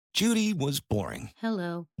Judy was boring.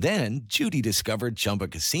 Hello. Then Judy discovered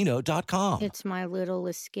ChumbaCasino.com. It's my little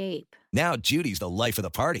escape. Now Judy's the life of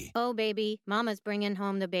the party. Oh, baby, mama's bringing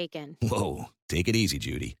home the bacon. Whoa, take it easy,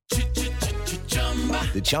 Judy.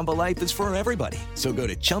 The Chumba life is for everybody. So go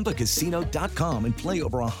to ChumbaCasino.com and play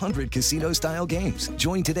over 100 casino-style games.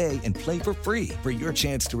 Join today and play for free for your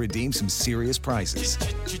chance to redeem some serious prizes.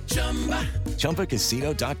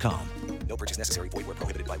 ChumbaCasino.com. No purchase necessary. Void where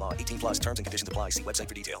prohibited by law. 18 plus terms and conditions apply. See website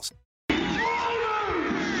for details. Went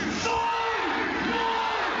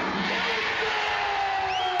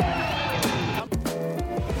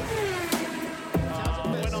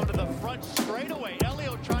onto the front straightaway.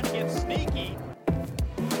 Elio trying to get sneaky.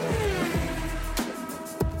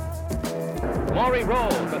 Maury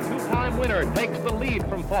Rose, the two-time winner, takes the lead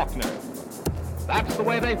from Faulkner. That's the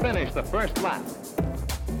way they finish the first lap.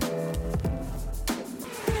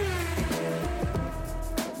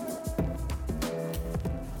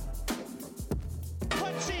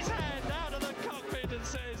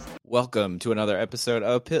 Welcome to another episode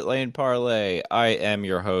of Pit Lane Parlay. I am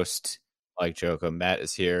your host, Mike Joko. Matt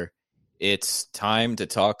is here. It's time to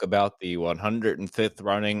talk about the 105th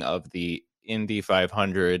running of the Indy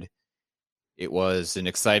 500. It was an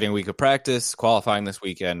exciting week of practice. Qualifying this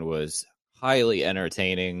weekend was highly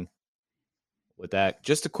entertaining. With that,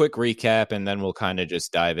 just a quick recap, and then we'll kind of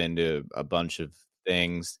just dive into a bunch of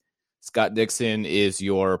things. Scott Dixon is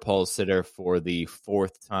your pole sitter for the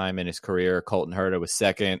fourth time in his career. Colton Herta was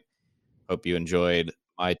second. Hope you enjoyed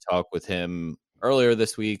my talk with him earlier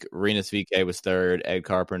this week. Renus VK was third. Ed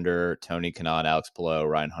Carpenter, Tony Kanaan, Alex Pillow,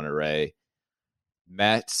 Ryan Hunter-Ray.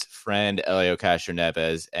 Matt's friend Elio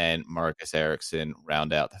Castro-Neves and Marcus Ericsson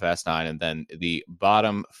round out the Fast Nine. And then the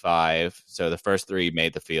bottom five, so the first three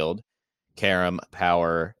made the field. Karam,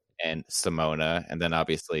 Power, and Simona. And then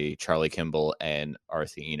obviously Charlie Kimball and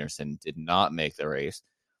R.C. Enerson did not make the race.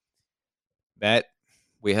 Matt,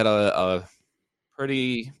 we had a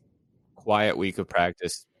pretty quiet week of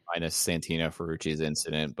practice minus Santino Ferrucci's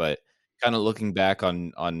incident, but kind of looking back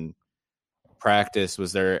on practice,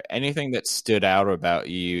 was there anything that stood out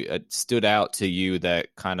to you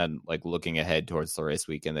that kind of like looking ahead towards the race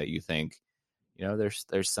weekend that you think, you know,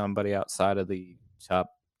 there's somebody outside of the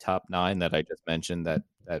top nine that I just mentioned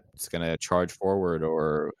that's going to charge forward,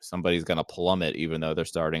 or somebody's going to plummet even though they're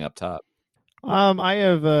starting up top? I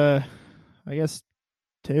have I guess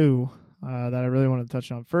two that I really want to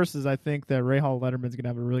touch on. First is I think that Rahal Letterman's going to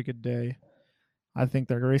have a really good day. I think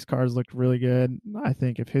their race cars looked really good. I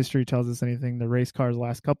think if history tells us anything, the race cars the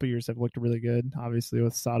last couple of years have looked really good. Obviously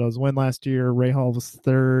with Sato's win last year, Rahal was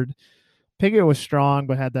third. Piggott was strong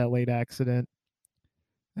but had that late accident.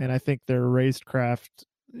 And I think their racecraft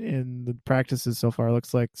in the practices so far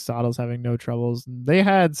looks like Sato's having no troubles. They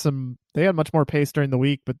had much more pace during the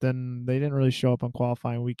week, but then they didn't really show up on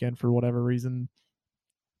qualifying weekend for whatever reason.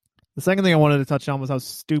 The second thing I wanted to touch on was how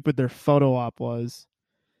stupid their photo op was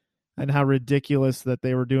and how ridiculous that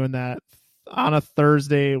they were doing that on a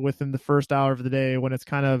Thursday within the first hour of the day when it's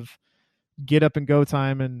kind of get up and go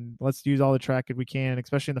time and let's use all the track if we can,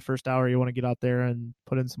 especially in the first hour. You want to get out there and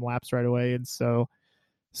put in some laps right away. And so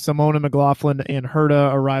Simona, McLaughlin, and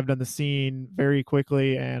Herta arrived on the scene very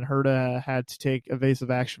quickly, and Herta had to take evasive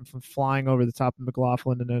action from flying over the top of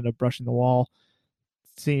McLaughlin and ended up brushing the wall.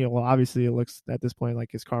 Obviously it looks at this point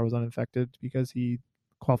like his car was uninfected because he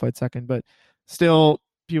qualified second, but still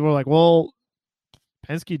people are like, well,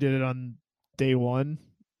 Penske did it on day one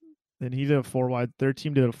and he did a four wide. Their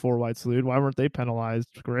team did a four wide salute. Why weren't they penalized?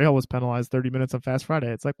 Rahal was penalized 30 minutes on Fast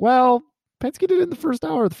Friday. It's like, well, Penske did it in the first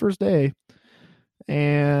hour of the first day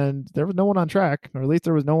and there was no one on track, or at least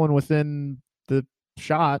there was no one within the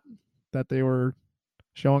shot that they were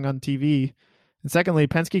showing on TV. And secondly,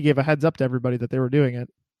 Penske gave a heads up to everybody that they were doing it.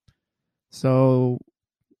 So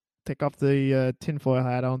take off the tinfoil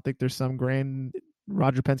hat. I don't think there's some grand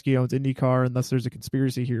Roger Penske owns IndyCar unless there's a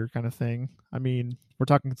conspiracy here kind of thing. I mean, we're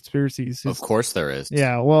talking conspiracies. Of course there is.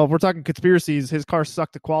 Yeah, well, if we're talking conspiracies, his car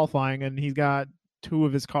sucked at qualifying and he's got two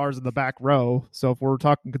of his cars in the back row. So if we're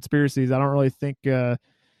talking conspiracies, I don't really think the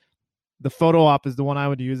photo op is the one I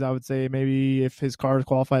would use. I would say maybe if his car is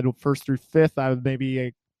qualified first through fifth, I would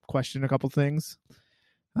maybe question a couple things.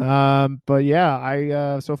 But yeah,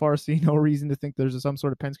 I so far see no reason to think there's some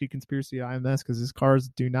sort of Penske conspiracy at IMS because his cars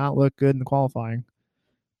do not look good in the qualifying.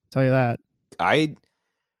 I'll tell you that. I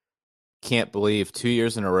can't believe 2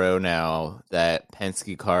 years in a row now that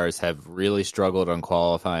Penske cars have really struggled on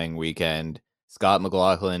qualifying weekend. Scott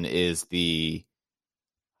McLaughlin is the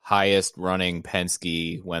highest running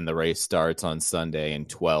Penske when the race starts on Sunday in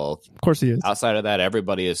 12th. Of course he is. Outside of that,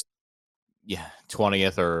 everybody is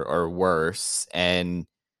 20th or worse. And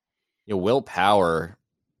Will Power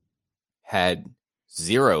had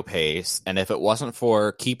zero pace, and if it wasn't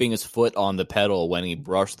for keeping his foot on the pedal when he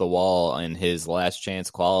brushed the wall in his last chance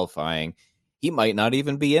qualifying, he might not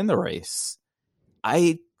even be in the race.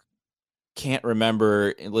 I can't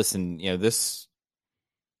remember. Listen, this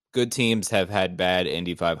good teams have had bad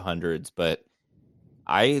Indy 500s, but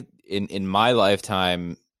in my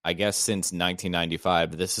lifetime, I guess since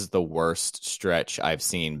 1995, this is the worst stretch I've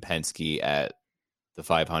seen Penske at the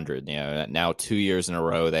 500. Now 2 years in a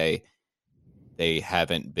row they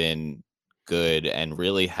haven't been good and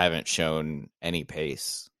really haven't shown any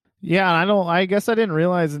pace. Yeah, I guess I didn't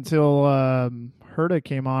realize until Herta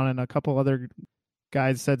came on and a couple other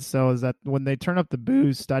guys said so, is that when they turn up the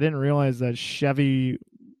boost, I didn't realize that Chevy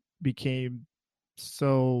became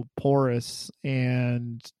so porous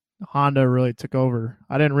and Honda really took over.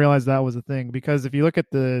 I didn't realize that was a thing, because if you look at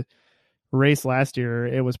the race last year,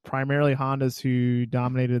 it was primarily Hondas who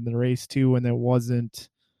dominated the race too, and there wasn't,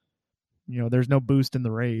 there's no boost in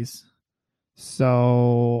the race.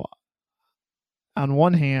 So on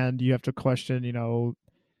one hand, you have to question,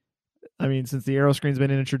 since the aero screen's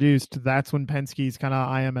been introduced, that's when Penske's kind of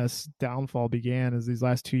IMS downfall began, is these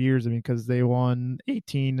last 2 years. because they won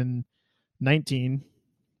 18 and 19,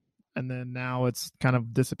 and then now it's kind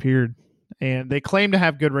of disappeared. And they claim to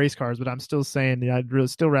have good race cars, but I'm still saying I'd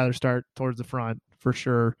still rather start towards the front for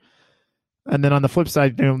sure. And then on the flip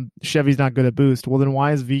side, Chevy's not good at boost. Well, then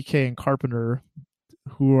why is VK and Carpenter,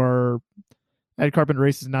 Ed Carpenter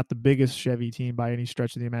Race is not the biggest Chevy team by any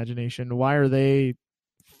stretch of the imagination, why are they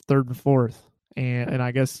third and fourth? And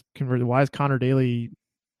I guess why is Connor Daly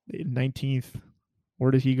 19th?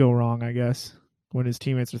 Where did he go wrong, I guess, when his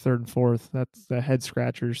teammates are third and fourth? That's the head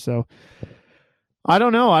scratcher. So I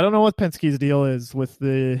don't know. I don't know what Penske's deal is with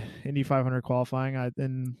the Indy 500 qualifying.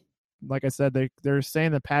 And like I said, they're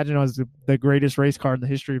saying that Pagano is the greatest race car in the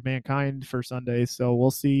history of mankind for Sunday. So we'll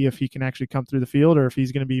see if he can actually come through the field or if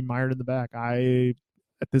he's going to be mired in the back.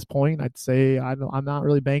 At this point, I'd say I'm not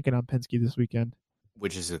really banking on Penske this weekend.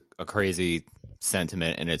 Which is a crazy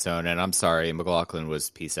sentiment in its own. And I'm sorry, McLaughlin was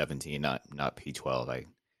P17, not P12.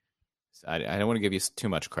 I don't want to give you too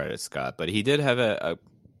much credit, Scott, but he did have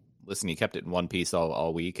listen, he kept it in one piece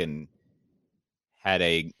all week and had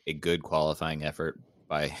a good qualifying effort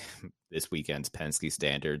by this weekend's Penske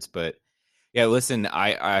standards. But yeah, listen,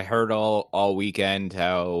 I heard all weekend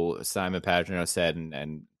how Simon Pagenaud said,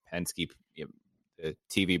 and Penske, the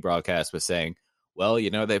TV broadcast was saying, well,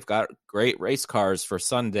 they've got great race cars for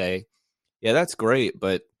Sunday. Yeah, that's great.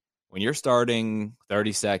 But when you're starting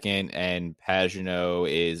 32nd and Pagenaud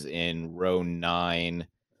is in row 9,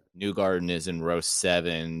 Newgarden is in row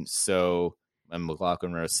 7, and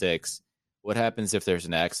McLaughlin row 6, what happens if there's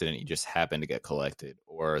an accident, you just happen to get collected,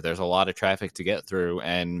 or there's a lot of traffic to get through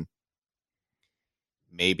and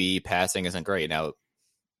maybe passing isn't great? Now,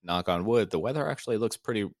 knock on wood, the weather actually looks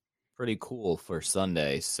pretty cool for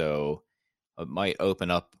Sunday, so it might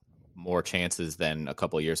open up more chances than a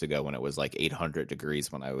couple of years ago when it was like 800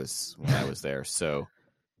 degrees when I was there. So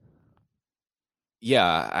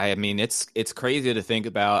yeah, I mean, it's crazy to think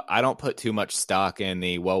about. I don't put too much stock in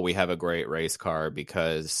we have a great race car,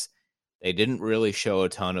 because they didn't really show a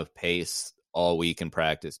ton of pace all week in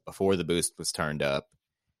practice before the boost was turned up.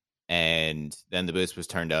 And then the boost was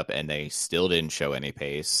turned up and they still didn't show any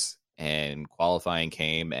pace. And qualifying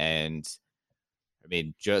came, and I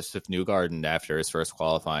mean, Joseph Newgarden, after his first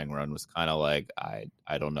qualifying run, was kind of like, I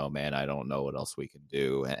don't know, man. I don't know what else we can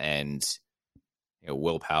do. And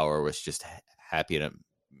Will Power was just happy to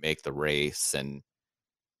make the race. And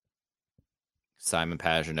Simon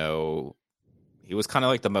Pagenaud, he was kind of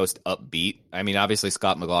like the most upbeat. I mean, obviously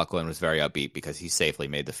Scott McLaughlin was very upbeat because he safely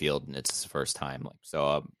made the field and it's his first time.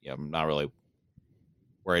 So I'm not really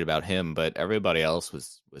worried about him, but everybody else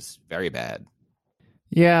was very bad.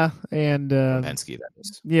 Yeah, and Penske, that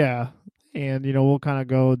is. Yeah, and we'll kind of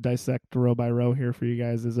go dissect row by row here for you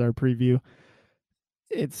guys as our preview.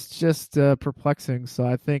 It's just perplexing. So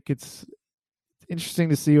I think it's interesting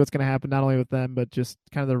to see what's going to happen, not only with them, but just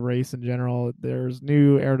kind of the race in general. There's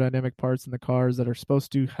new aerodynamic parts in the cars that are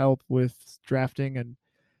supposed to help with drafting, and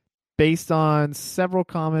based on several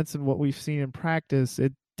comments and what we've seen in practice,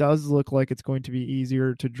 it does look like it's going to be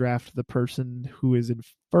easier to draft the person who is in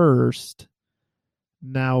first.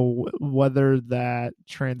 Now, whether that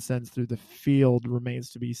transcends through the field remains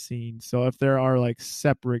to be seen. So if there are like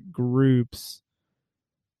separate groups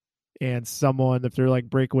and if they're like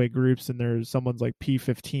breakaway groups and there's someone's like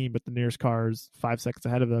P15, but the nearest car is 5 seconds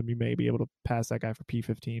ahead of them, you may be able to pass that guy for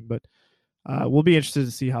P15. But we'll be interested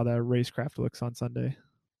to see how that racecraft looks on Sunday.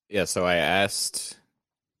 Yeah, so I asked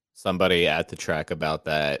somebody at the track about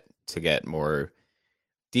that to get more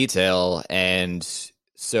detail, and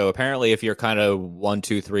So apparently, if you're kind of 1,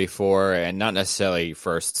 2, 3, 4, and not necessarily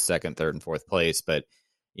first, second, third, and fourth place, but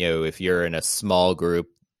if you're in a small group,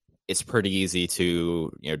 it's pretty easy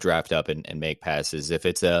to draft up and make passes. If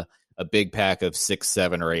it's a big pack of 6,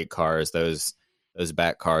 7, or 8 cars, those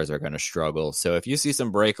back cars are going to struggle. So if you see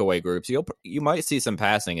some breakaway groups, you might see some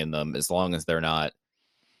passing in them, as long as they're not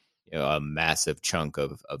a massive chunk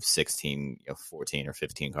of 16, 14 or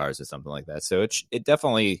 15 cars or something like that. So it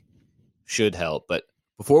definitely should help. But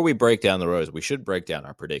before we break down the rows, we should break down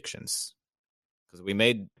our predictions, because we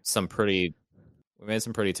made some pretty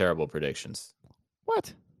terrible predictions.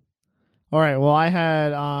 What? All right. Well, I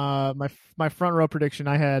had my front row prediction.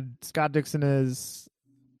 I had Scott Dixon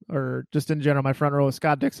or just in general, my front row was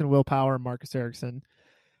Scott Dixon, Will Power, and Marcus Ericsson.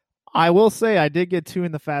 I will say I did get 2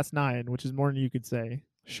 in the Fast 9, which is more than you could say.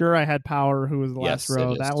 Sure, I had Power, who was the last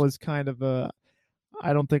row. That was kind of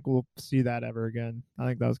I don't think we'll see that ever again. I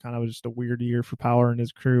think that was kind of just a weird year for Power and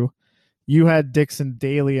his crew. You had Dixon,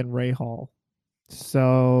 Daly, and Ray Hall.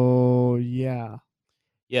 So, yeah.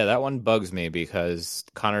 Yeah, that one bugs me because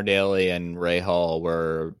Connor Daly and Ray Hall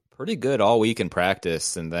were pretty good all week in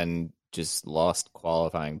practice and then just lost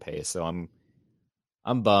qualifying pace. So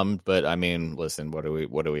I'm bummed, but I mean, listen, what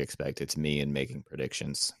do we expect? It's me and making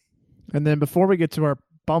predictions. And then before we get to our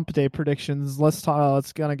bump day predictions, let's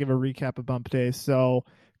kind of give a recap of bump day. So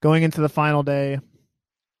going into the final day,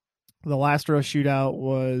 the last row shootout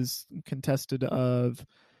was contested of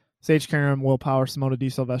Sage Karam, Will Power, Simona Di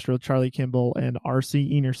Silvestro, Charlie Kimball, and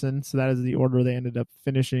RC Enerson. So that is the order they ended up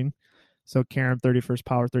finishing. So Karam 31st,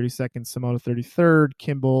 Power 32nd, Simona 33rd,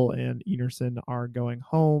 Kimball and Enerson are going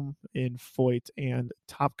home in Foyt and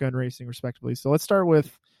Top Gun Racing, respectively. So let's start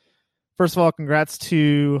with, first of all, congrats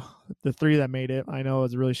to the 3 that made it. I know it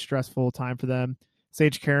was a really stressful time for them.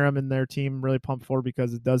 Sage Karam and their team really pumped forward,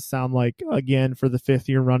 because it does sound like, again, for the 5th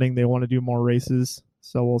year running, they want to do more races.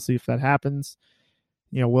 So we'll see if that happens.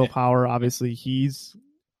 Will Power, obviously, he's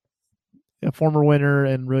a former winner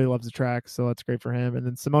and really loves the track, so that's great for him. And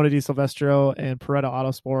then Simona Di Silvestro and Peretta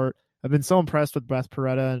Autosport. I've been so impressed with Beth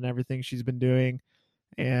Peretta and everything she's been doing,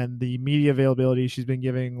 and the media availability she's been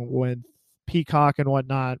giving with Peacock and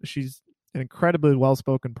whatnot. She's an incredibly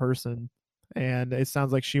well-spoken person, and it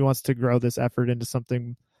sounds like she wants to grow this effort into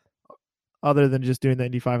something other than just doing the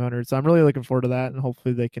Indy 500. So I'm really looking forward to that, and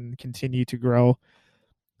hopefully they can continue to grow.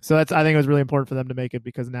 So I think it was really important for them to make it,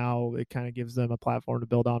 because now it kind of gives them a platform to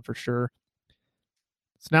build on for sure.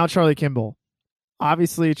 So now Charlie Kimball.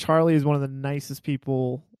 Obviously, Charlie is one of the nicest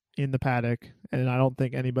people in the paddock, and I don't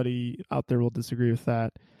think anybody out there will disagree with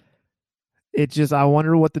that. I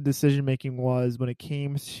wonder what the decision-making was when it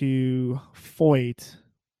came to Foyt,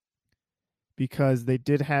 because they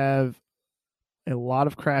did have a lot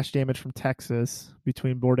of crash damage from Texas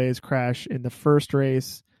between Bourdais' crash in the first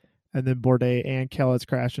race and then Bourdais and Kellett's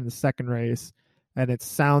crash in the second race. And it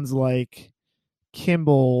sounds like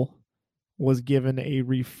Kimball was given a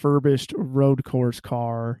refurbished road course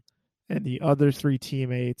car, and the other 3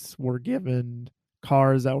 teammates were given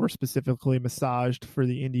cars that were specifically massaged for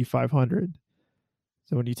the Indy 500.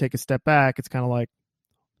 So when you take a step back, it's kind of like,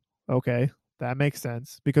 okay, that makes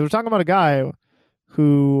sense, because we're talking about a guy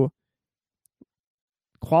who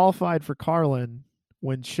qualified for Carlin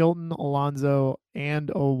when Chilton, Alonso, and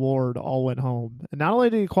O'Ward all went home. And not only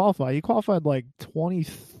did he qualified like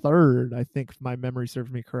 23rd, I think, if my memory serves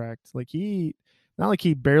me correct. Not like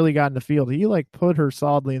he barely got in the field. He put her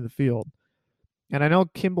solidly in the field. And I know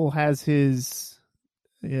Kimball has his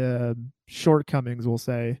shortcomings, we'll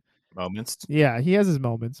say. Moments. Yeah, he has his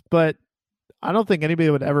moments. But I don't think anybody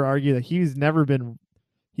would ever argue that he's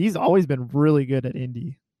always been really good at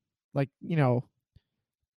Indy.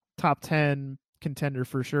 Top 10 contender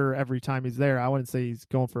for sure every time he's there. I wouldn't say he's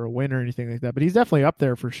going for a win or anything like that, but he's definitely up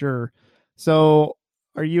there for sure. So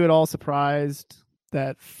are you at all surprised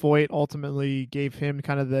that Foyt ultimately gave him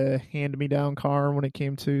kind of the hand-me-down car when it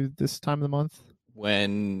came to this time of the month?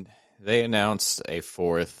 When they announced a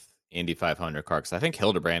 4th Indy 500 car, because I think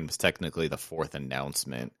Hildebrand was technically the 4th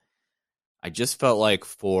announcement, I just felt like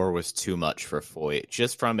 4 was too much for Foyt,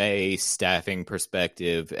 just from a staffing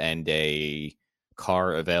perspective and a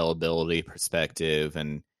car availability perspective.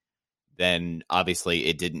 And then obviously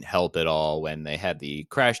it didn't help at all when they had the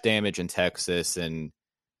crash damage in Texas. And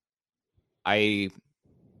I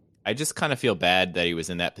just kind of feel bad that he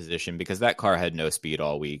was in that position, because that car had no speed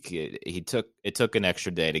all week. It took an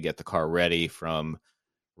extra day to get the car ready from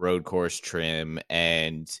road course trim,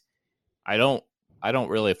 and I don't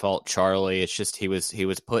really fault Charlie. It's just he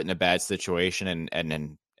was put in a bad situation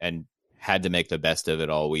and had to make the best of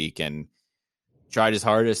it all week, and tried his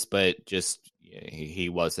hardest, but just he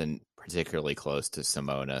wasn't particularly close to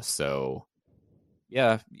Simona. So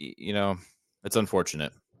yeah, it's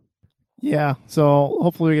unfortunate. Yeah, so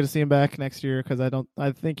hopefully we get to see him back next year because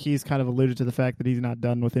I think he's kind of alluded to the fact that he's not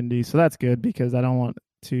done with Indy, so that's good because I don't want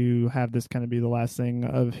to have this kind of be the last thing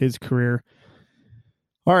of his career.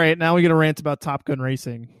 All right, now we get a rant about Top Gun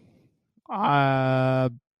Racing.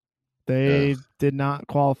 They did not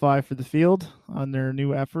qualify for the field on their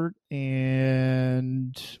new effort,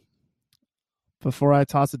 and before I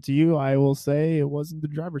toss it to you, I will say it wasn't the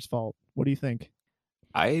driver's fault. What do you think?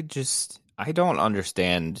 I don't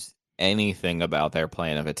understand anything about their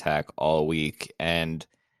plan of attack all week, and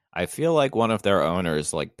I feel like one of their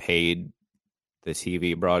owners like paid the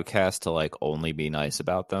TV broadcast to like only be nice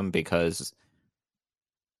about them because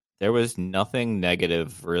there was nothing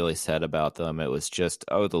negative really said about them. It was just,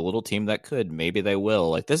 oh, the little team that could, maybe they will.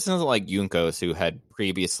 Like this isn't like Juncos, who had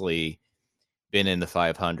previously been in the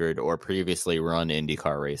 500 or previously run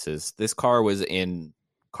IndyCar races. This car was in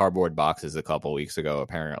cardboard boxes a couple weeks ago,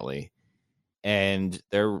 apparently. And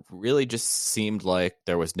there really just seemed like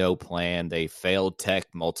there was no plan. They failed tech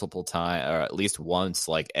multiple times, or at least once,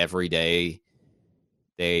 like every day.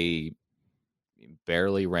 They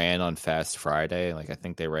barely ran on Fast Friday. Like I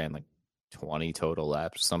think they ran like 20 total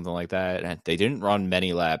laps, something like that. And they didn't run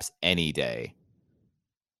many laps any day.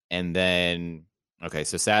 And then, okay,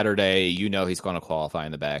 so Saturday, he's going to qualify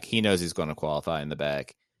in the back. He knows he's going to qualify in the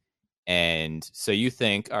back. And so you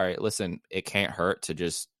think, all right, listen, it can't hurt to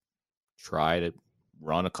just try to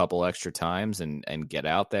run a couple extra times and get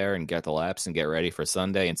out there and get the laps and get ready for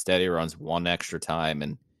Sunday. Instead, he runs one extra time.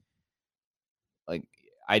 And like,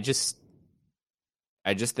 I just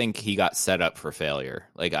think he got set up for failure.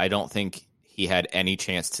 Like, I don't think he had any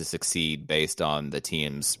chance to succeed based on the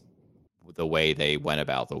team's the way they went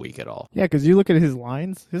about the week at all. Yeah, because you look at his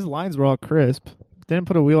lines. His lines were all crisp. Didn't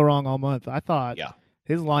put a wheel wrong all month. I thought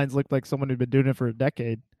his lines looked like someone who'd been doing it for a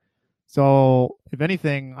decade. So, if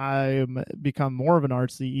anything, I've become more of an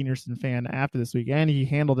RC Enerson fan after this week, and he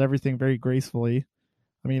handled everything very gracefully.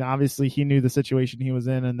 I mean, obviously, he knew the situation he was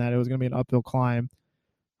in and that it was going to be an uphill climb.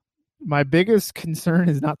 My biggest concern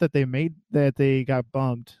is not that they got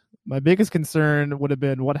bumped. My biggest concern would have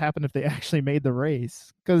been what happened if they actually made the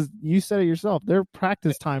race. Because you said it yourself, their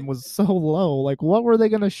practice time was so low. Like, what were they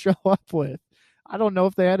going to show up with? I don't know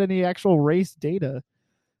if they had any actual race data.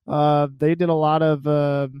 They did a lot of,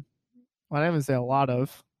 I didn't even say a lot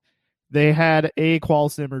of. They had a qual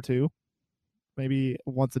sim or two, maybe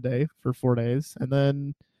once a day for 4 days. And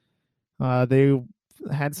then they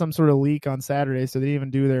had some sort of leak on Saturday, so they didn't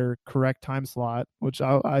even do their correct time slot, which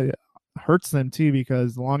I hurts them too,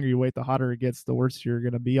 because the longer you wait, the hotter it gets, the worse you're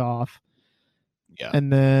going to be off. Yeah.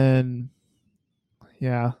 And then,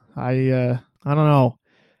 yeah, I don't know.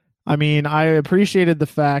 I mean, I appreciated the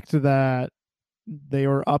fact that they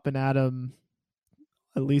were up and at him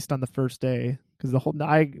at least on the first day, because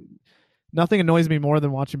nothing annoys me more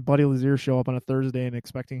than watching Buddy Lazier show up on a Thursday and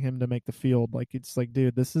expecting him to make the field. Like, it's like,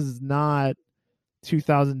 dude, this is not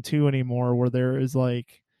 2002 anymore, where there is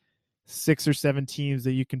like 6 or 7 teams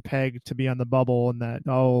that you can peg to be on the bubble, and that,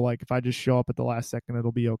 oh, like if I just show up at the last second,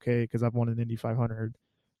 it'll be okay because I've won an Indy 500.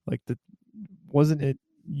 Like, wasn't it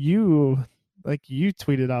you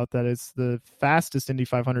tweeted out that it's the fastest Indy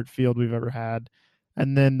 500 field we've ever had,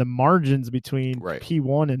 and then the margins between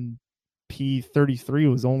P1 and P33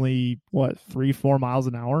 was only 3-4 miles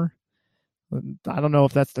an hour. I don't know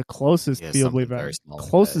if that's the closest field we've ever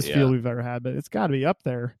had, but it's got to be up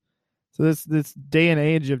there. So this day and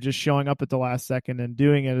age of just showing up at the last second and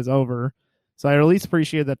doing it is over. So I at least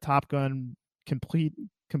appreciate that Top Gun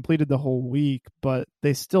completed the whole week, but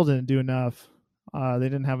they still didn't do enough. They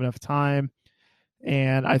didn't have enough time,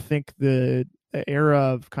 and I think the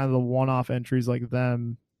era of kind of the one-off entries like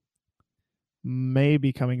them may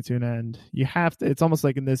be coming to an end. You have to, it's almost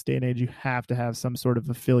like in this day and age, you have to have some sort of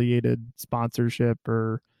affiliated sponsorship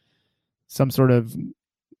or some sort of,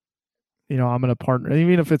 I'm going to partner,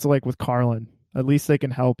 even if it's like with Carlin, at least they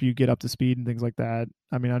can help you get up to speed and things like that.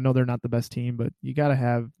 I mean, I know they're not the best team, but you got to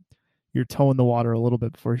have your toe in the water a little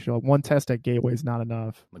bit before you show up. One test at Gateway is not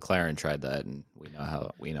enough. McLaren tried that, and we know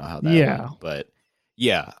how that went. But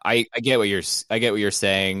yeah, I get what you're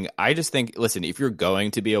saying. I just think, listen, if you're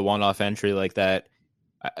going to be a one-off entry like that,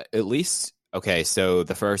 at least, okay, so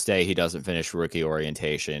the first day he doesn't finish rookie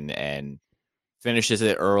orientation and finishes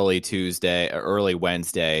it early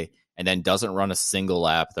Wednesday, and then doesn't run a single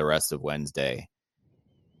lap the rest of Wednesday.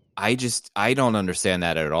 I don't understand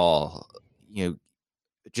that at all.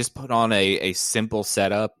 Just put on a simple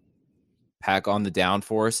setup, pack on the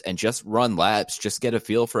downforce, and just run laps. Just get a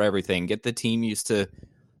feel for everything. Get the team used to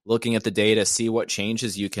looking at the data, see what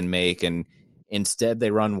changes you can make. And instead they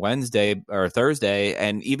run Wednesday or Thursday,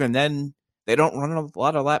 and even then they don't run a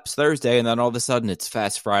lot of laps Thursday, and then all of a sudden it's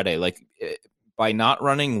Fast Friday. Like, by not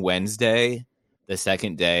running Wednesday, the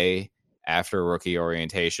second day after rookie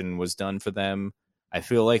orientation was done for them, I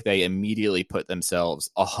feel like they immediately put themselves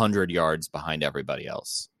 100 yards behind everybody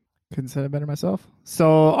else. Couldn't say it better myself.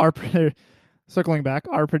 So circling back,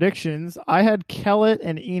 our predictions, I had Kellett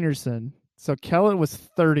and Enerson. So Kellett was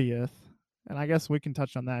 30th, and I guess we can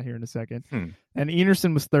touch on that here in a second. And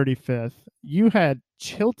Enerson was 35th. You had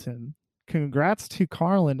Chilton. Congrats to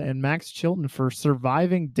Carlin and Max Chilton for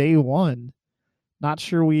surviving day one. Not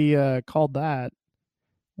sure we called that,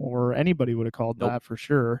 or anybody would have called that for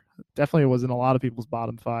sure. Definitely wasn't a lot of people's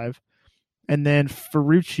bottom five. And then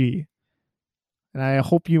Ferrucci. And I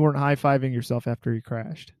hope you weren't high-fiving yourself after he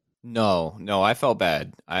crashed. No, I felt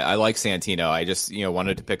bad. I like Santino. I just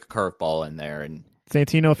wanted to pick a curveball in there. And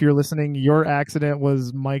Santino, if you're listening, your accident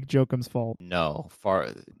was Mike Jocum's fault. No.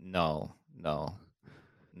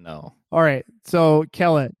 All right, so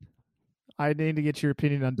Kellett, I need to get your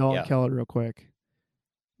opinion on Dalton Kellett real quick.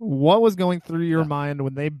 What was going through your mind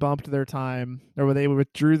when they bumped their time, or when they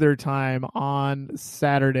withdrew their time on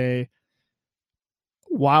Saturday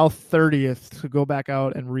while 30th to go back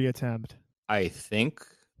out and reattempt? I think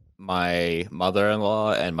my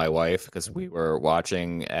mother-in-law and my wife, because we were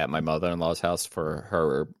watching at my mother-in-law's house for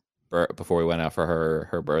her before we went out for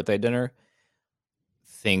her birthday dinner,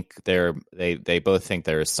 think they both think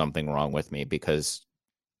there is something wrong with me, because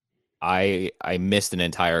I missed an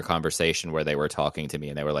entire conversation where they were talking to me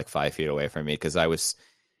and they were like 5 feet away from me, because I was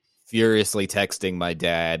furiously texting my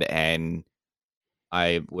dad and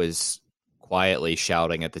I was quietly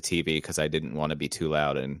shouting at the TV because I didn't want to be too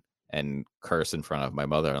loud and curse in front of my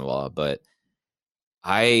mother-in-law. But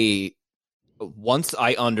once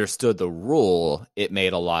I understood the rule, it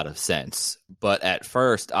made a lot of sense. But at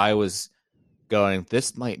first I was going,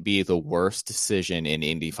 this might be the worst decision in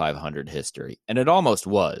Indy 500 history. And it almost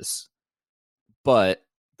was. But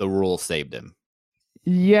the rule saved him.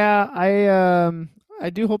 Yeah, I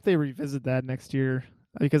do hope they revisit that next year,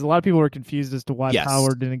 because a lot of people were confused as to why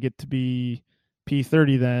Power didn't get to be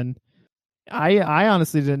P30 then. I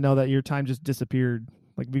honestly didn't know that your time just disappeared.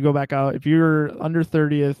 Like, if you go back out, if you're under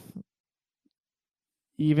 30th,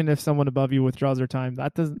 even if someone above you withdraws their time,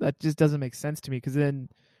 that just doesn't make sense to me, because then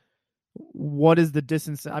what is the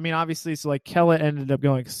distance? I mean, obviously, so like Kellett ended up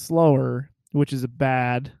going slower, which is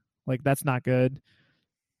bad. Like, that's not good.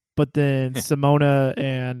 But then Simona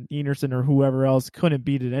and Enerson or whoever else couldn't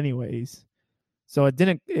beat it anyways. So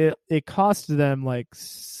it cost them like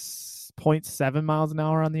 0.7 miles an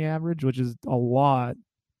hour on the average, which is a lot.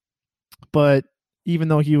 But even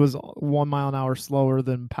though he was 1 mile an hour slower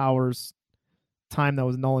than Power's time that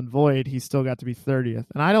was null and void, he still got to be 30th.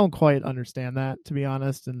 And I don't quite understand that, to be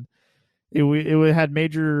honest. And it had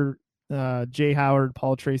major Jay Howard,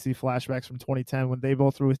 Paul Tracy flashbacks from 2010 when they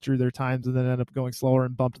both withdrew their times and then ended up going slower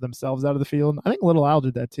and bumped themselves out of the field. I think Little Al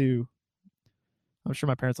did that too. I'm sure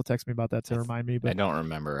my parents will text me about that to remind me. But I don't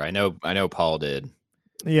remember. I know Paul did.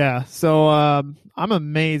 Yeah, so I'm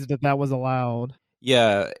amazed that was allowed.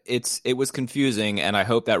 Yeah, it was confusing, and I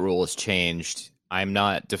hope that rule is changed. I'm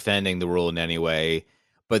not defending the rule in any way,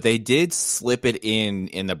 but they did slip it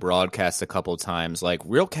in the broadcast a couple of times, like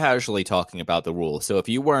real casually talking about the rule. So if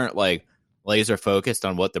you weren't like laser focused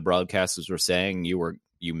on what the broadcasters were saying,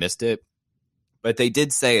 you missed it. But they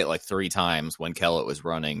did say it like 3 times when Kellett was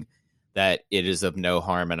running that it is of no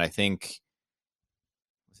harm. And I think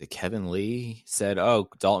Kevin Lee said, "Oh,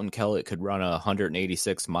 Dalton Kellett could run a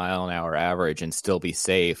 186 mile an hour average and still be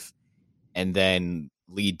safe." And then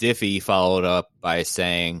Lee Diffie followed up by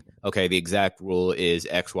saying, "Okay, the exact rule is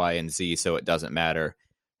X, Y, and Z, so it doesn't matter."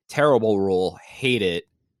 Terrible rule, hate it,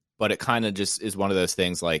 but it kind of just is one of those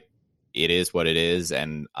things, like, it is what it is,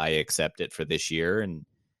 and I accept it for this year, and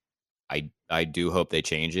I do hope they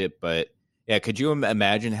change it. But yeah, could you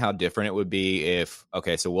imagine how different it would be if,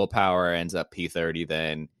 okay, so Will Power ends up P30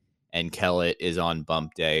 then, and Kellett is on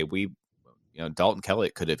bump day? Dalton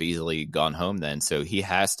Kellett could have easily gone home then, so he's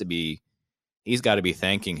got to be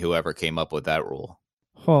thanking whoever came up with that rule.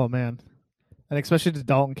 Oh, man. And especially to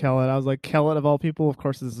Dalton Kellett. I was like, Kellett of all people, of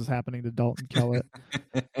course this is happening to Dalton Kellett.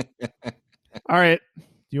 All right. Do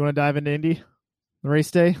you want to dive into Indy? The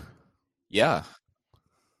race day? Yeah.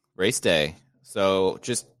 Race day. So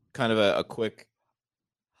just kind of a quick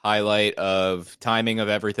highlight of timing of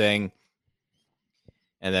everything.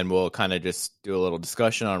 And then we'll kind of just do a little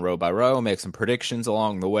discussion on row by row, make some predictions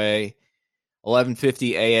along the way.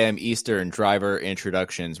 11:50 a.m. Eastern driver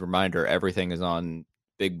introductions. Reminder, everything is on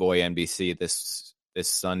Big Boy NBC this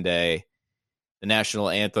Sunday. The national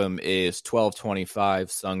anthem is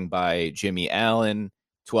 12:25, sung by Jimmy Allen.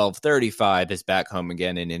 12:35 is back home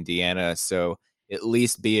again in Indiana. So at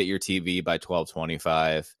least be at your TV by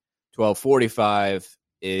 12:25. 12:45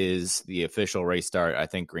 is the official race start. I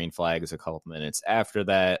think green flag is a couple minutes after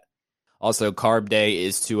that. Also, Carb Day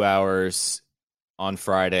is 2 hours on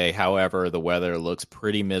Friday. However, the weather looks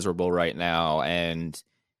pretty miserable right now. And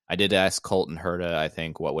I did ask Colton Herta, I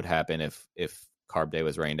think, what would happen if Carb Day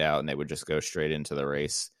was rained out and they would just go straight into the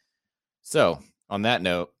race. So on that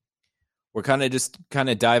note, we're kind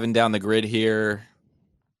of diving down the grid here,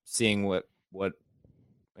 seeing what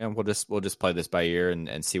and we'll just play this by ear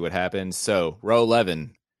and see what happens. So row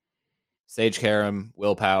 11, Sage Karam,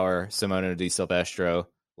 Will Power, Simona Di Silvestro.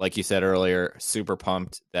 Like you said earlier, super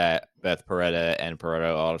pumped that Beth Paretta and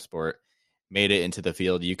Pareto Autosport made it into the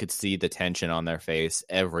field. You could see the tension on their face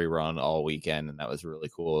every run all weekend, and that was really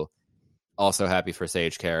cool. Also happy for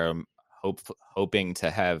Sage Karam, hoping to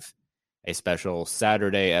have a special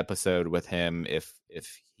Saturday episode with him if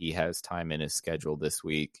he has time in his schedule this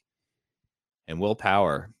week. And Will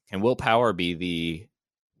Power. Can Will Power be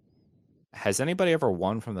has anybody ever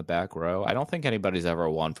won from the back row? I don't think anybody's ever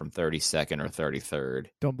won from 32nd or 33rd.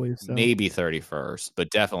 Don't believe so. Maybe 31st, but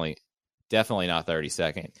definitely not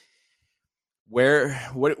 32nd.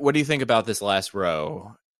 What do you think about this last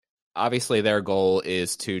row? Obviously, their goal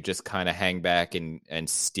is to just kind of hang back and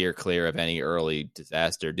steer clear of any early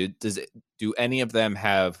disaster. Do any of them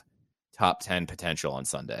have top 10 potential on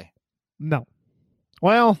Sunday? No.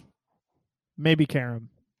 Well, maybe Karam.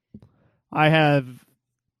 I have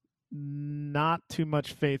not too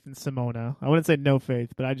much faith in Simona. I wouldn't say no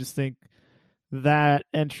faith, but I just think that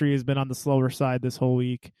entry has been on the slower side this whole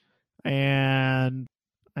week. And,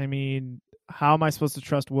 I mean, how am I supposed to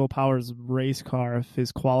trust Will Power's race car if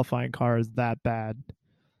his qualifying car is that bad?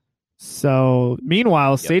 So,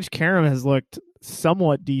 meanwhile, Sage Karam has looked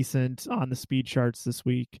somewhat decent on the speed charts this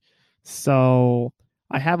week. So,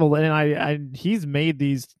 he's made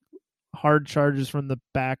these hard charges from the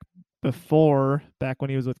back when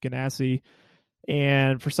he was with Ganassi.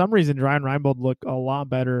 And for some reason, Ryan Reinbold looked a lot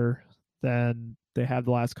better than they have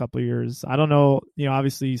the last couple of years. I don't know,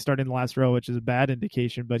 obviously he's starting the last row, which is a bad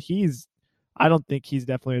indication, but I don't think he's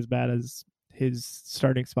definitely as bad as his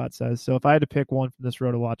starting spot says. So if I had to pick one from this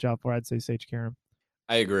row to watch out for, I'd say Sage Karam.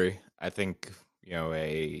 I agree. I think,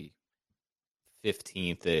 a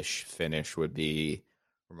 15th-ish finish would be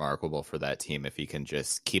remarkable for that team if he can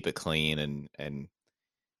just keep it clean and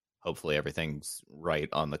hopefully everything's right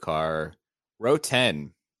on the car. Row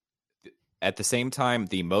 10, at the same time,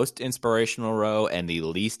 the most inspirational row and the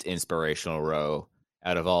least inspirational row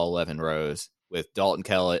out of all 11 rows, with Dalton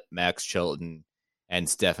Kellett, Max Chilton, and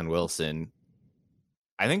Stefan Wilson.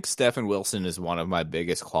 I think Stefan Wilson is one of my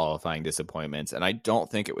biggest qualifying disappointments, and I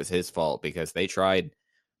don't think it was his fault because they tried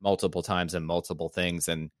multiple times and multiple things,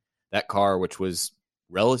 and that car, which was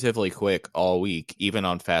relatively quick all week, even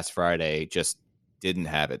on Fast Friday, just didn't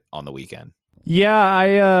have it on the weekend.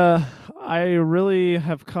 Yeah, I really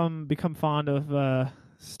have become fond of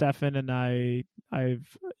Stefan, and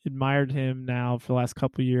I've admired him now for the last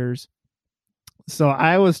couple of years. So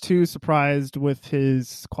I was too surprised with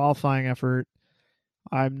his qualifying effort.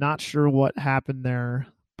 I'm not sure what happened there,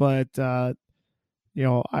 but I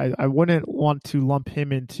wouldn't want to lump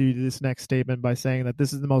him into this next statement by saying that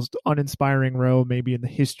this is the most uninspiring row maybe in the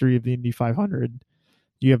history of the Indy 500.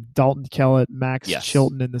 You have Dalton Kellett, Max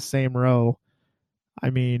Chilton in the same row. I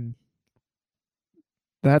mean,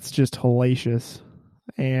 that's just hellacious.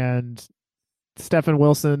 And Stefan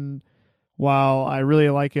Wilson, while I really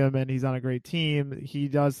like him and he's on a great team, he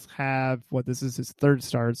does have this is his third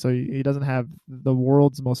start, so he doesn't have the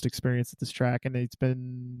world's most experience at this track, and it's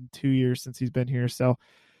been 2 years since he's been here. So,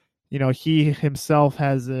 he himself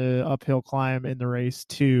has an uphill climb in the race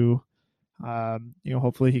too.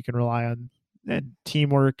 Hopefully he can rely on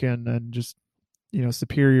teamwork and just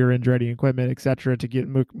superior Andretti equipment, etc.,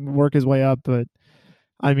 to work his way up. But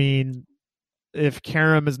I mean, if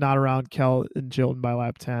Karam is not around Kellett and Chilton by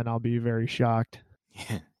lap 10, I'll be very shocked.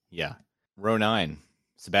 Yeah. Row 9,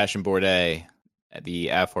 Sebastian Bourdais, the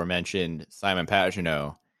aforementioned Simon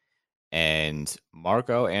Pagenaud, and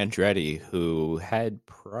Marco Andretti, who had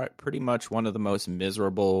pretty much one of the most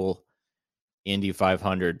miserable Indy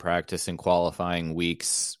 500 practice and qualifying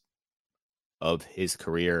weeks of his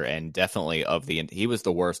career, and definitely he was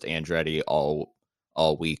the worst Andretti all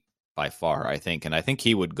week by far, I think. And I think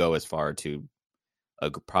he would go as far to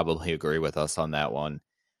probably agree with us on that one.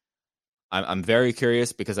 I'm very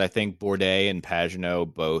curious because I think Bourdais and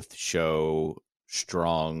Pagenaud both show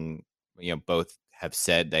strong, both have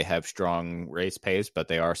said they have strong race pace, but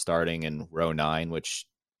they are starting in row 9, which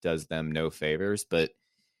does them no favors. But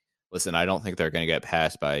listen, I don't think they're going to get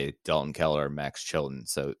passed by Dalton Keller or Max Chilton,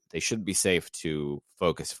 so they should be safe to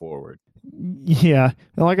focus forward. Yeah,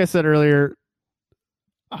 and like I said earlier,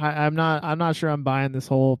 I'm not sure I'm buying this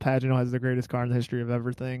whole Pagano has the greatest car in the history of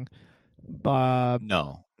everything.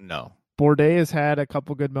 No. Bourdais has had a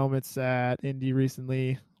couple good moments at Indy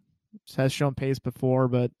recently. Has shown pace before,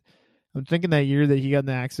 but I'm thinking that year that he got in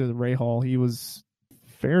the accident with Rahal, he was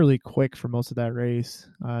fairly quick for most of that race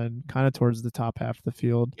and kind of towards the top half of the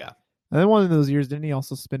field. Yeah. And then one of those years, didn't he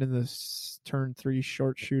also spin in this turn 3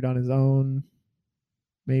 short shoot on his own?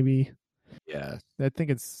 Maybe. Yeah. I think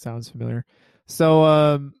it sounds familiar. So,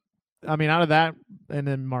 I mean, out of that, and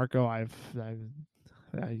then Marco, I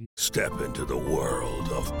Step into the world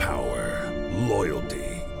of power, loyalty,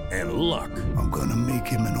 and luck. I'm gonna make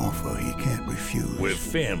him an offer he can't refuse. With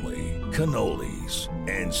family, cannolis,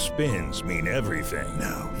 and spins mean everything.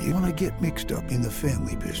 Now, you wanna get mixed up in the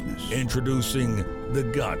family business. Introducing The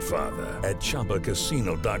Godfather at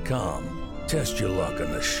ChumbaCasino.com. Test your luck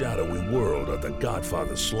in the shadowy world of The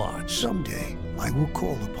Godfather slot. Someday, I will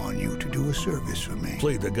call upon you to do a service for me.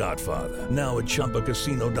 Play The Godfather, now at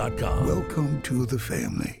ChumbaCasino.com. Welcome to the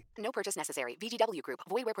family. No purchase necessary. VGW Group.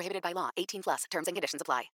 Void where prohibited by law. 18 plus. Terms and conditions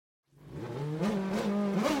apply.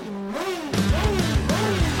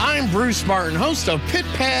 I'm Bruce Martin, host of Pit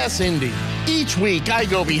Pass Indy. Each week, I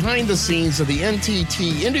go behind the scenes of the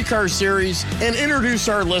NTT IndyCar Series and introduce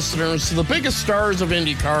our listeners to the biggest stars of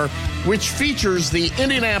IndyCar, which features the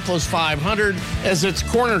Indianapolis 500 as its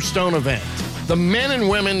cornerstone event. The men and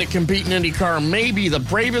women that compete in IndyCar may be the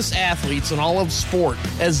bravest athletes in all of sport,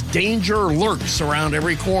 as danger lurks around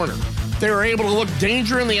every corner. They are able to look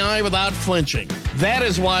danger in the eye without flinching. That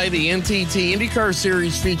is why the NTT IndyCar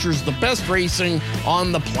Series features the best racing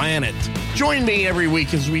on the planet. Join me every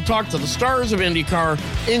week as we talk to the stars of IndyCar,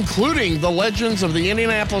 including the legends of the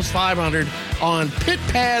Indianapolis 500 on Pit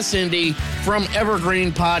Pass Indy from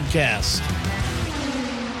Evergreen Podcast.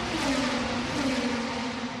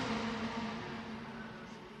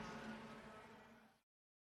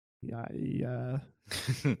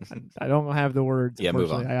 I don't have the words. Yeah,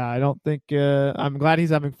 move on. I don't think. I'm glad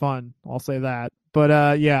he's having fun. I'll say that.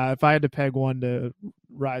 But yeah, if I had to peg one to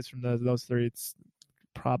rise from those three, it's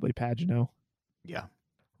probably Pagano. Yeah.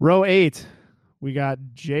 Row 8, we got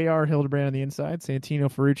J.R. Hildebrand on the inside, Santino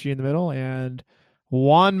Ferrucci in the middle, and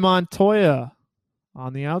Juan Montoya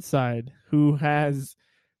on the outside, who has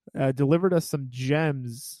delivered us some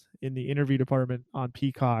gems in the interview department on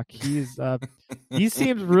Peacock. He's he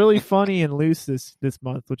seems really funny and loose this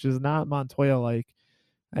month, which is not Montoya like.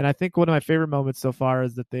 And I think one of my favorite moments so far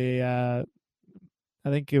is that they I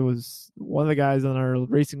think it was one of the guys on our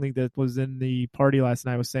racing league that was in the party last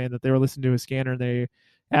night was saying that they were listening to his scanner, and they,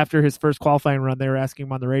 after his first qualifying run, they were asking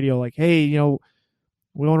him on the radio, like, hey, we want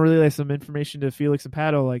to relay some information to Felix and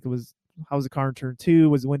Pato. Like, how was the car in turn 2?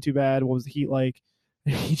 Was the wind too bad? What was the heat like?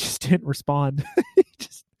 And he just didn't respond. He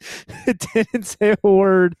just didn't say a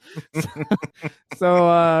word. So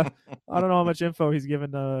I don't know how much info he's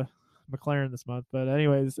given McLaren this month. But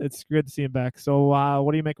anyways, it's good to see him back. So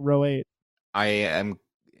what do you make of row 8? I am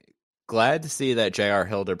glad to see that J.R.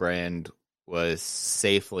 Hildebrand was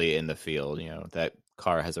safely in the field. That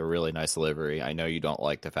car has a really nice livery. I know you don't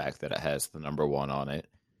like the fact that it has the number 1 on it,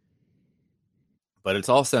 but it's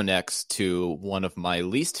also next to one of my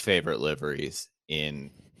least favorite liveries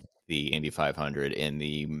in the Indy 500, in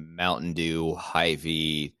the Mountain Dew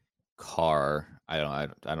Hy-Vee car. I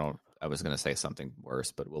was going to say something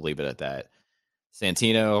worse, but we'll leave it at that.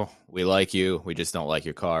 Santino, we like you. We just don't like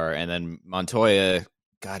your car. And then Montoya,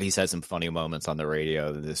 God, he's had some funny moments on the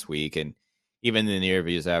radio this week. And even in the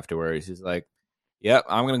interviews afterwards, he's like, yep,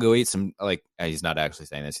 I'm going to go eat some, like, he's not actually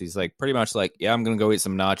saying this. He's like, pretty much like, yeah, I'm going to go eat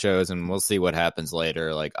some nachos and we'll see what happens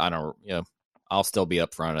later. Like, I'll still be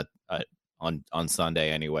up front on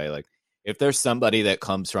Sunday anyway. Like, if there's somebody that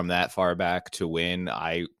comes from that far back to win,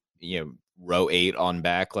 row 8 on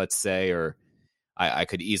back, let's say, or I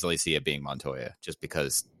could easily see it being Montoya, just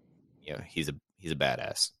because he's a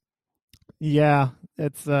badass. Yeah,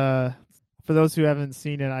 it's for those who haven't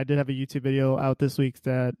seen it, I did have a YouTube video out this week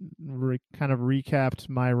that kind of recapped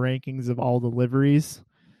my rankings of all the liveries.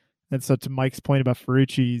 And so to Mike's point about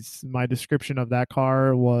Ferrucci's, my description of that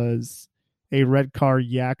car was a red car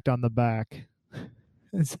yacked on the back.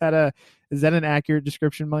 Is that an accurate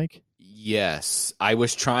description, Mike? Yes, I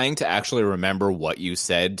was trying to actually remember what you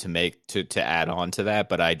said to add on to that,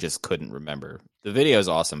 but I just couldn't remember. The video is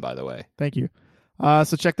awesome, by the way. Thank you.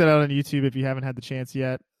 So check that out on YouTube if you haven't had the chance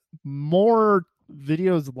yet. More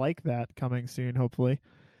videos like that coming soon, hopefully.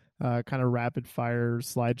 Kind of rapid fire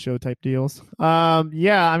slideshow type deals.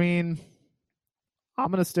 Yeah, I mean,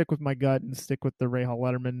 I'm going to stick with my gut and stick with the Rahal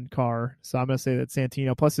Letterman car. So I'm going to say that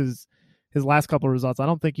Santino, plus his last couple of results, I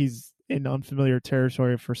don't think he's in unfamiliar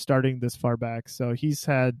territory for starting this far back. So he's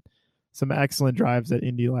had some excellent drives at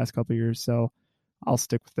Indy the last couple of years. So I'll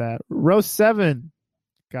stick with that. Row 7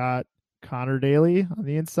 got Connor Daly on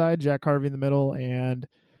the inside, Jack Harvey in the middle, and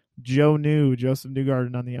Joseph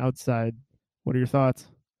Newgarden on the outside. What are your thoughts?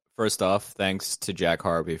 First off, thanks to Jack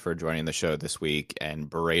Harvey for joining the show this week and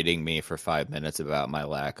berating me for 5 minutes about my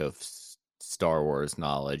lack of Star Wars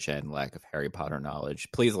knowledge and lack of Harry Potter knowledge.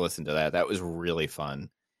 Please listen to that. That was really fun.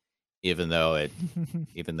 Even though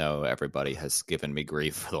everybody has given me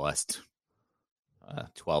grief for the last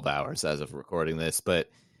 12 hours as of recording this. But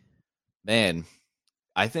man,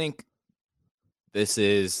 I think this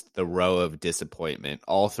is the row of disappointment.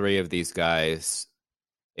 All three of these guys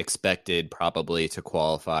expected probably to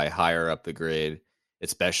qualify higher up the grid,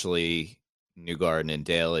 especially Newgarden and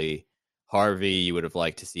Daly. Harvey, you would have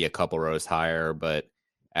liked to see a couple rows higher, but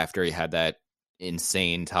after he had that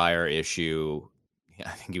insane tire issue, I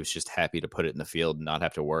think he was just happy to put it in the field and not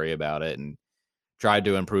have to worry about it, and tried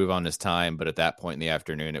to improve on his time, but at that point in the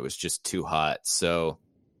afternoon, it was just too hot. So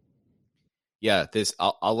yeah,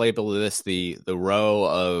 I'll label this the row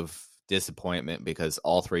of disappointment, because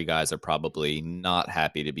all three guys are probably not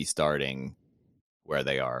happy to be starting where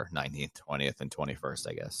they are, 19th, 20th, and 21st,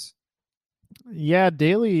 I guess. Yeah,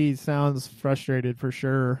 Daly sounds frustrated for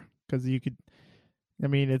sure, because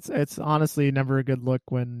it's honestly never a good look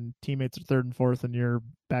when teammates are third and fourth and you're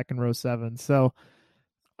back in row 7. So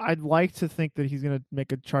I'd like to think that he's going to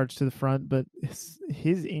make a charge to the front, but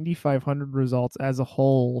his Indy 500 results as a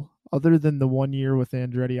whole, other than the 1 year with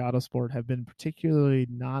Andretti Autosport, have been particularly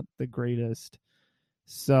not the greatest.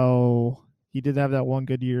 So he did have that one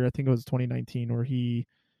good year. I think it was 2019, where he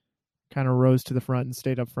kind of rose to the front and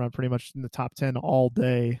stayed up front pretty much in the top 10 all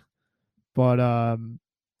day. But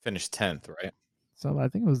finished 10th, right? So I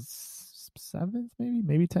think it was 7th,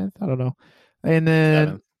 maybe 10th. I don't know. And then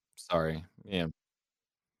 7th. Sorry. Yeah.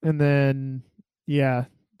 And then, yeah,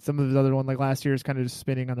 some of his other one, like last year, is kind of just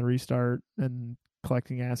spinning on the restart and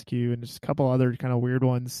collecting Askew and just a couple other kind of weird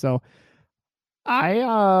ones. So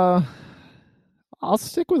I'll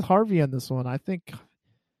stick with Harvey on this one. I think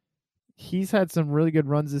he's had some really good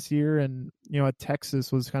runs this year, and at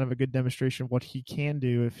Texas was kind of a good demonstration of what he can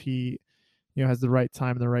do if he has the right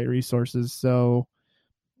time and the right resources. So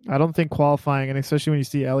I don't think qualifying, and especially when you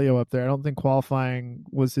see Elio up there, I don't think qualifying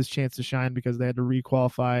was his chance to shine, because they had to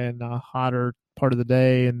requalify in a hotter part of the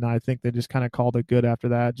day, and I think they just kind of called it good after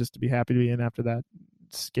that, just to be happy to be in after that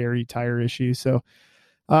scary tire issue. So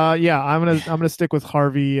yeah, I'm gonna stick with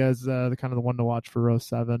Harvey as the kind of the one to watch for row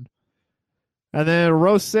 7. And then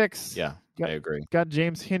row 6, yeah, I agree. Got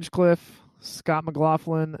James Hinchcliffe, Scott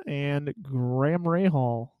McLaughlin, and Graham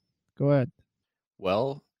Rahal. Go ahead.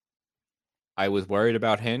 Well, I was worried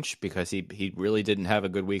about Hinch because he really didn't have a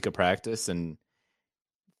good week of practice, and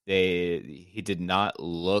he did not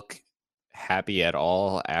look happy at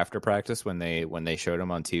all after practice when they showed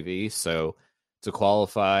him on TV. So to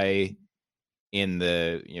qualify in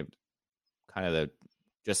the kind of the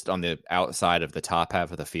just on the outside of the top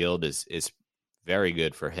half of the field is very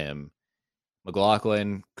good for him.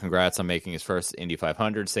 McLaughlin, congrats on making his first Indy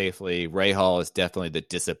 500 safely. Rahal is definitely the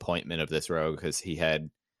disappointment of this row, because he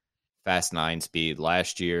had Fast 9 speed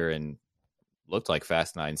last year and looked like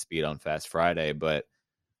Fast 9 speed on Fast Friday, but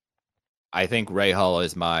I think Rahal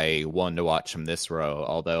is my one to watch from this row,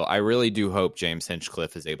 although I really do hope James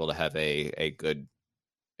Hinchcliffe is able to have a good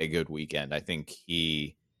weekend. I think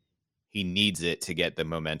he needs it to get the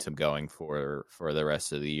momentum going for the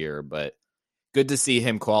rest of the year, but good to see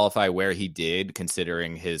him qualify where he did,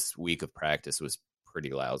 considering his week of practice was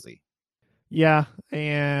pretty lousy. Yeah,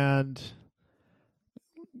 and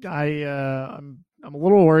I'm a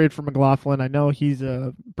little worried for McLaughlin. I know he's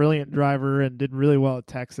a brilliant driver and did really well at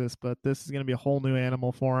Texas, but this is going to be a whole new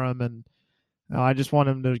animal for him, and I just want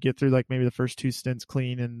him to get through like maybe the first 2 stints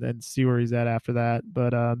clean and then see where he's at after that.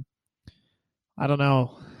 But I don't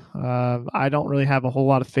know. I don't really have a whole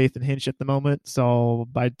lot of faith in Hinch at the moment, so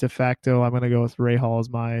by de facto, I'm going to go with Rahal as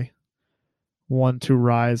my one to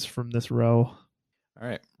rise from this row. All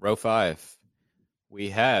right, row 5. We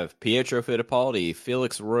have Pietro Fittipaldi,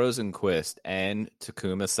 Felix Rosenqvist, and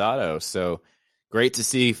Takuma Sato. So great to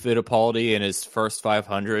see Fittipaldi in his first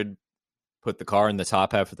 500 put the car in the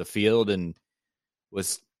top half of the field, and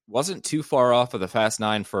wasn't too far off of the Fast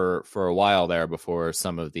 9 for a while there before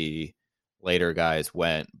some of the later guys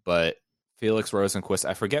went. But Felix Rosenqvist,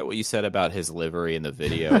 I forget what you said about his livery in the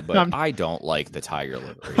video, but I don't like the Tiger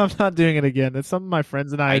livery. I'm not doing it again. It's something my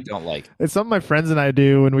friends and I don't like. It's something my friends and I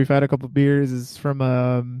do when we've had a couple of beers. Is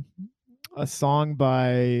from A song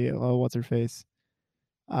by what's her face?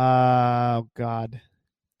 Oh God,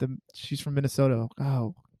 she's from Minnesota.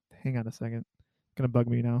 Oh, hang on a second, gonna bug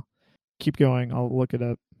me now. Keep going. I'll look it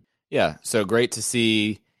up. Yeah, so great to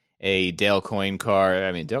see a Dale Coyne car.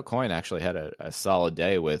 I mean, Dale Coyne actually had a solid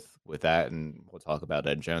day with that, and we'll talk about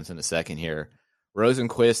Ed Jones in a second here.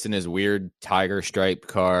 Rosenquist in his weird tiger striped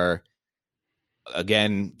car.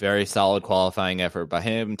 Again, very solid qualifying effort by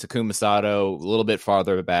him. Takuma Sato, a little bit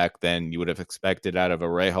farther back than you would have expected out of a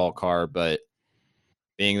Rahal car, but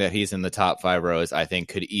being that he's in the top 5 rows, I think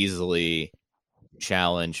could easily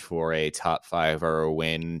challenge for a top 5 or a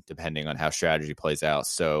win, depending on how strategy plays out.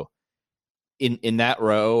 So in that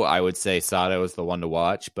row, I would say Sato is the one to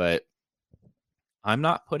watch, but I'm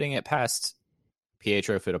not putting it past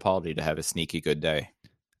Pietro Fittipaldi to have a sneaky good day.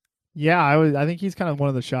 Yeah, I think he's kind of one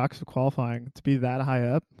of the shocks of qualifying to be that high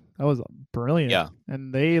up. That was brilliant. Yeah.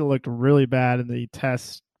 And they looked really bad in the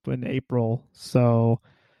test in April. So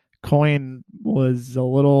Coyne was a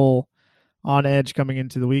little on edge coming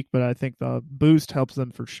into the week, but I think the boost helps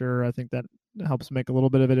them for sure. I think that helps make a little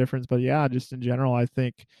bit of a difference. But yeah, just in general, I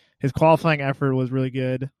think his qualifying effort was really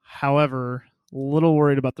good. However, a little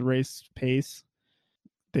worried about the race pace.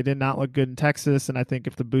 They did not look good in Texas, and I think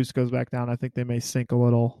if the boost goes back down, I think they may sink a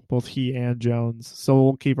little, both he and Jones. So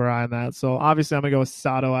we'll keep our eye on that. So obviously I'm going to go with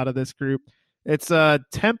Sato out of this group. It's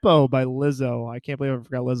Tempo by Lizzo. I can't believe I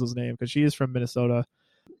forgot Lizzo's name because she is from Minnesota,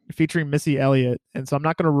 featuring Missy Elliott. And so I'm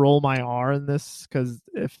not going to roll my R in this because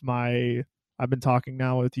I've been talking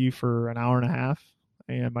now with you for an hour and a half,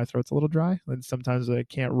 and my throat's a little dry, and sometimes I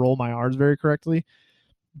can't roll my R's very correctly.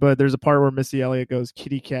 But there's a part where Missy Elliott goes,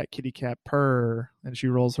 kitty cat, purr, and she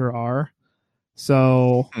rolls her R.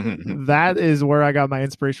 So that is where I got my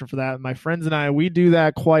inspiration for that. My friends and I, we do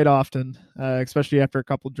that quite often, especially after a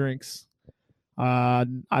couple drinks. I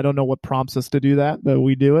don't know what prompts us to do that, but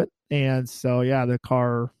we do it. And so, yeah, the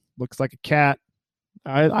car looks like a cat.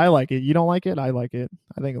 I like it. You don't like it? I like it.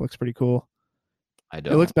 I think it looks pretty cool. I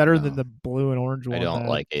don't. It looks better than the blue and orange one. I don't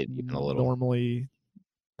like it even a little.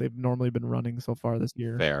 They've normally been running so far this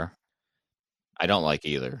year. Fair. I don't like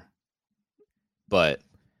either. But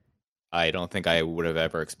I don't think I would have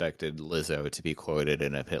ever expected Lizzo to be quoted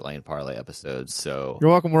in a Pit Lane Parlay episode. So you're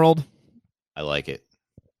welcome, world. I like it.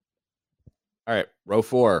 All right, row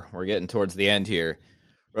 4. We're getting towards the end here.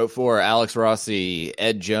 Row 4, Alex Rossi,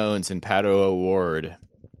 Ed Jones, and Pato O'Ward.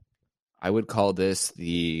 I would call this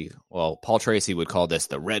Paul Tracy would call this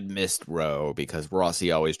the red mist row because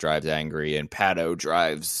Rossi always drives angry and Pato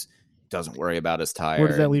doesn't worry about his tire. Where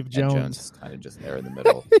does that leave Jones? Jones is kind of just there in the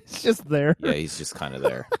middle. He's just there. Yeah, he's just kind of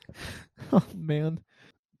there. Oh, man.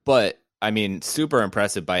 But, I mean, super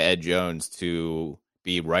impressive by Ed Jones to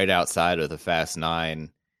be right outside of the Fast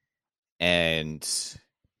 9. And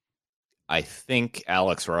I think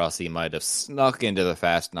Alex Rossi might have snuck into the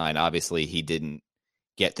Fast 9. Obviously, he didn't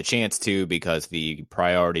get the chance to because the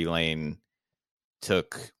priority lane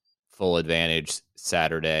took full advantage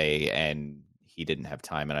Saturday and he didn't have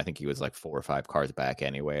time, and I think he was like 4 or 5 cars back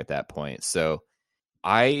anyway at that point. So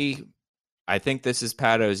I think this is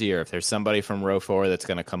Pato's year. If there's somebody from row 4 that's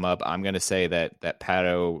going to come up, I'm going to say that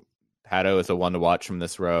Pato is the one to watch from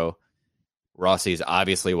this row. Rossi's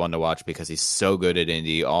obviously one to watch because he's so good at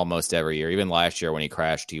Indy almost every year. Even last year when he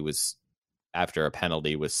crashed, he was, after a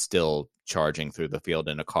penalty, was still charging through the field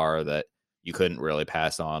in a car that you couldn't really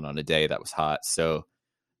pass on a day that was hot. So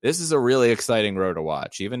this is a really exciting row to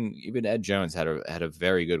watch. Even Ed Jones had a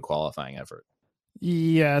very good qualifying effort.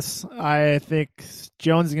 Yes, I think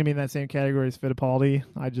Jones is going to be in that same category as Fittipaldi.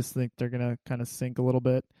 I just think they're going to kind of sink a little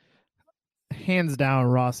bit. Hands down,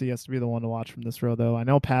 Rossi has to be the one to watch from this row, though. I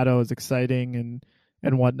know Pato is exciting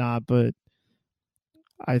and whatnot, but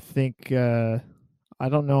I think I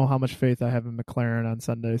don't know how much faith I have in McLaren on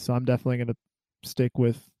Sunday, so I'm definitely going to stick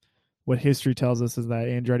with what history tells us is that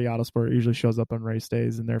Andretti Autosport usually shows up on race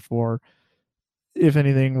days, and therefore, if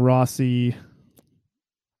anything, Rossi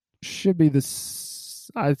should be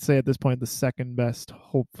I'd say at this point, the second best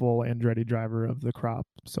hopeful Andretti driver of the crop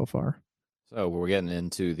so far. So we're getting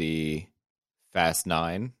into the Fast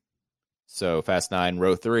 9. So Fast 9,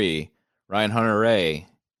 row 3, Ryan Hunter-Reay,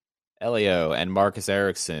 Elio, and Marcus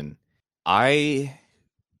Ericsson. I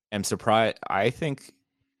am surprised. I think,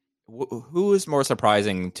 who is more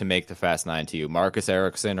surprising to make the Fast 9 to you, Marcus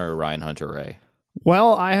Ericsson or Ryan Hunter-Reay?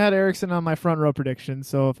 Well, I had Ericsson on my front row prediction,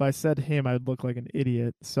 so if I said him, I'd look like an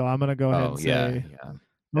idiot. So I'm going to go ahead and say... Yeah.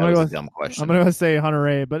 That was a dumb question. I'm going to say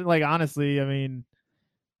Hunter-Reay, but honestly, I mean,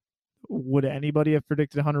 would anybody have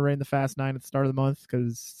predicted Hunter-Reay in the Fast 9 at the start of the month?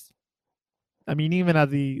 Because, I mean, even at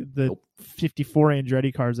the 54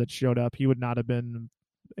 Andretti cars that showed up, he would not have been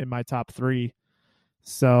in my top 3.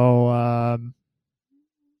 So,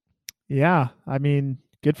 yeah, I mean,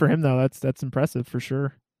 good for him though. That's impressive for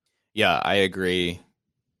sure. Yeah, I agree.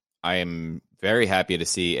 I am very happy to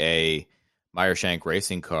see a Meyershank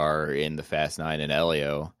racing car in the Fast 9 in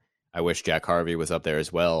Elio. I wish Jack Harvey was up there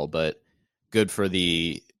as well, but good for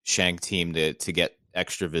the Shank team to get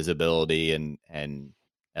extra visibility, and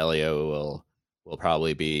Elio will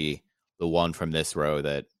probably be the one from this row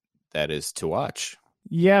that is to watch.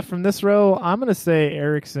 Yeah, from this row, I'm going to say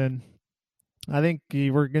Ericsson. I think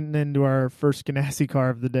we're getting into our first Ganassi car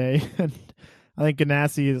of the day. And I think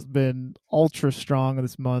Ganassi has been ultra strong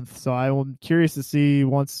this month. So I'm curious to see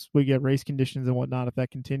once we get race conditions and whatnot if that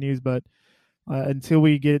continues. But until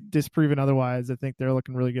we get disproven otherwise, I think they're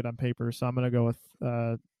looking really good on paper. So I'm going to go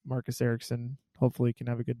with Marcus Ericsson. Hopefully he can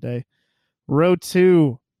have a good day. Row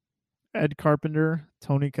 2, Ed Carpenter,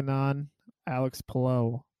 Tony Kanaan, Alex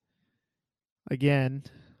Palou. Again,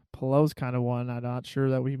 Palou's kind of one I'm not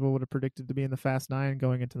sure that people would have predicted to be in the Fast 9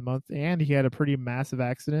 going into the month. And he had a pretty massive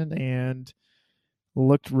accident and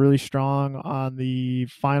looked really strong on the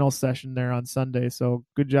final session there on Sunday. So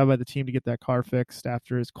good job by the team to get that car fixed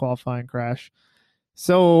after his qualifying crash.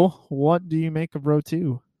 So what do you make of row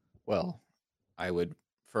 2? Well, I would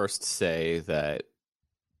first say that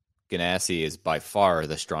Ganassi is by far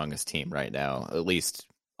the strongest team right now, at least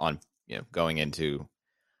on going into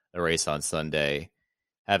the race on Sunday.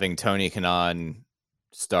 Having Tony Kanaan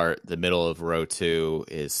start the middle of row 2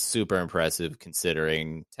 is super impressive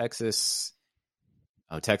considering Texas.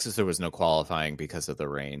 Texas, there was no qualifying because of the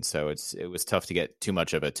rain, so it was tough to get too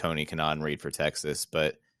much of a Tony Kanaan read for Texas.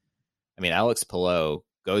 But I mean, Alex Palou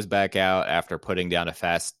goes back out after putting down a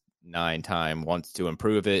Fast 9 time, wants to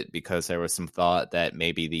improve it because there was some thought that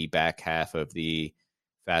maybe the back half of the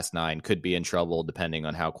Fast 9 could be in trouble depending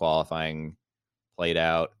on how qualifying played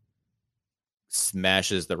out.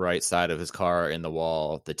 Smashes the right side of his car in the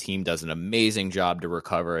wall. The team does an amazing job to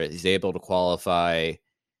recover it. He's able to qualify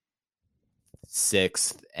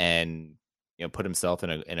 6th and put himself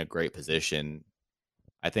in a great position.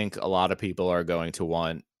 I think a lot of people are going to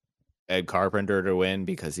want Ed Carpenter to win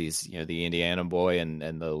because he's the Indiana boy and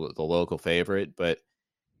the local favorite, but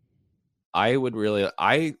I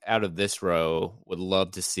out of this row would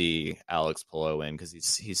love to see Alex Palou win because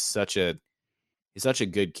he's such a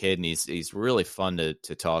good kid and he's really fun to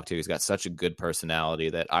talk to. He's got such a good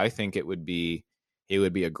personality that I think he would be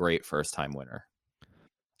a great first time winner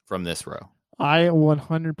from this row. I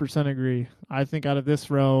 100% agree. I think out of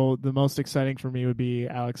this row, the most exciting for me would be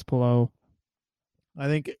Alex Palou. I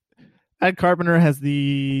think Ed Carpenter has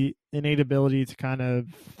the innate ability to kind of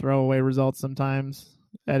throw away results sometimes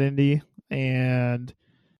at Indy. And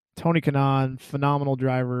Tony Kanaan, phenomenal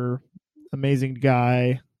driver, amazing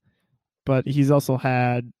guy. But he's also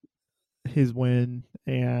had his win.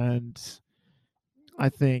 And I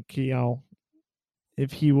think,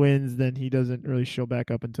 if he wins, then he doesn't really show back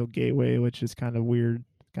up until Gateway, which is kind of weird.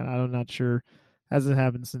 I'm not sure. Hasn't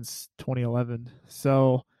happened since 2011.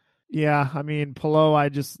 So, yeah, I mean, Palou,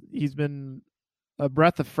 he's been a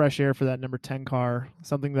breath of fresh air for that number 10 car,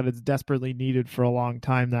 something that is desperately needed for a long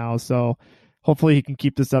time now. So hopefully he can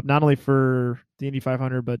keep this up, not only for the Indy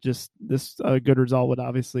 500, but just this good result would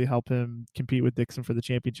obviously help him compete with Dixon for the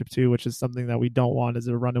championship too, which is something that we don't want as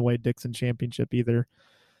a runaway Dixon championship either.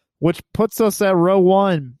 Which puts us at row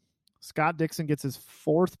 1. Scott Dixon gets his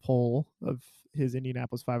 4th pole of his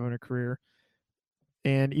Indianapolis 500 career.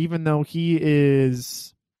 And even though he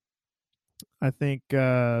is, I think,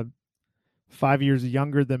 5 years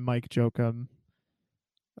younger than Mike Jochum,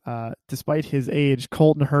 despite his age,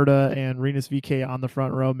 Colton Herta and Rinus VeeKay on the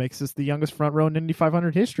front row makes this the youngest front row in Indy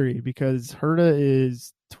 500 history because Herta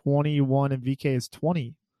is 21 and VeeKay is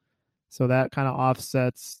 20. So that kind of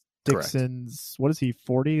offsets Dixon's, what is he,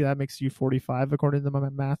 40? That makes you 45 according to my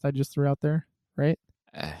math I just threw out there, right?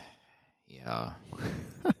 Yeah.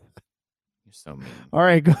 You're so mean. All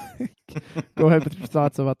right, go ahead with your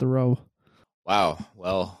thoughts about the row. Wow.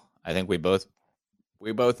 Well, I think we both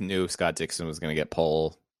knew Scott Dixon was going to get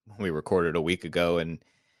pole when we recorded a week ago, and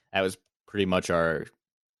that was pretty much our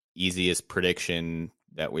easiest prediction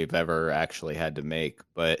that we've ever actually had to make.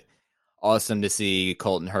 But awesome to see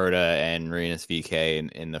Colton Herta and Rinus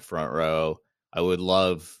VeeKay in the front row. I would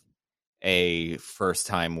love a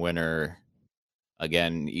first-time winner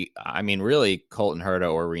again. I mean, really, Colton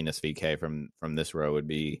Herta or Rinus VeeKay from this row would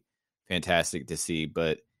be fantastic to see.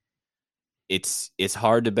 But it's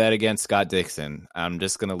hard to bet against Scott Dixon. I'm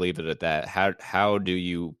just going to leave it at that. How do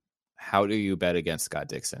you bet against Scott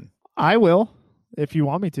Dixon? I will, if you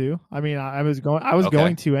want me to. I mean, I was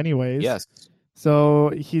going to anyways. Yes.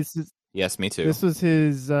 So yes, me too. This was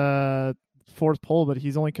his fourth pole, but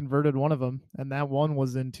he's only converted one of them, and that one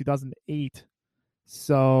was in 2008.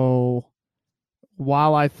 So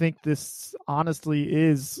while I think this honestly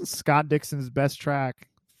is Scott Dixon's best track,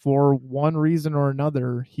 for one reason or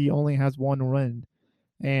another, he only has one win.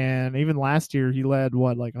 And even last year, he led,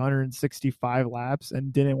 165 laps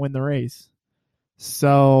and didn't win the race.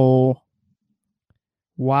 So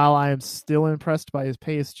while I am still impressed by his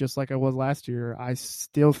pace, just like I was last year, I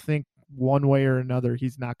still think one way or another,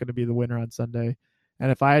 he's not going to be the winner on Sunday.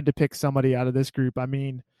 And if I had to pick somebody out of this group, I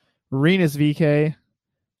mean, Rinus VeeKay,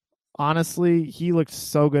 honestly, he looked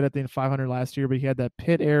so good at the 500 last year, but he had that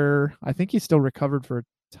pit error. I think he still recovered for a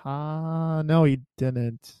time. No, he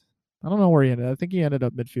didn't. I don't know where he ended. I think he ended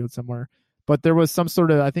up midfield somewhere. But there was some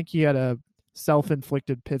sort of, I think he had a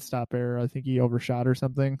self-inflicted pit stop error. I think he overshot or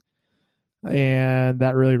something. And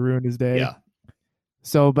that really ruined his day. Yeah.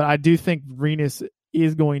 So, but I do think Rinus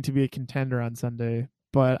is going to be a contender on Sunday.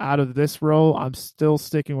 But out of this row, I'm still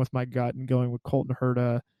sticking with my gut and going with Colton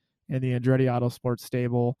Herta and the Andretti Autosport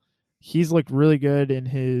stable. He's looked really good in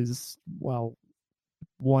his,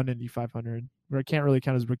 one Indy 500. I can't really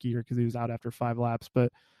count his rookie year because he was out after 5 laps.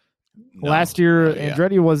 But last year,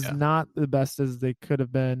 Andretti was not the best as they could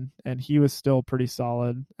have been, and he was still pretty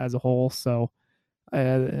solid as a whole. So,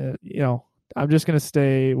 I'm just going to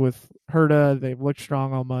stay with Herta. They've looked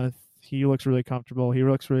strong all month. He looks really comfortable. He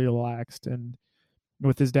looks really relaxed. And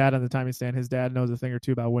with his dad on the timing stand, his dad knows a thing or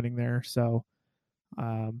two about winning there. So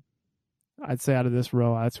I'd say out of this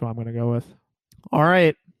row, that's who I'm going to go with. All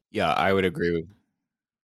right. Yeah, I would agree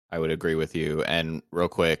with you. And real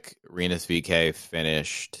quick, Rinus VeeKay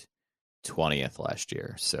finished 20th last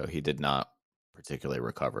year, so he did not particularly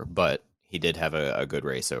recover, but he did have a good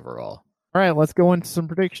race overall. All right, let's go into some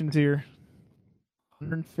predictions here.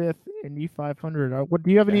 105th Indy 500.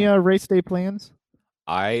 Do you have any race day plans?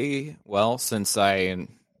 Since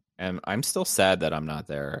I'm still sad that I'm not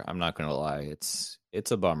there. I'm not going to lie.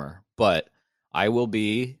 It's a bummer, but I will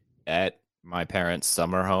be at my parents'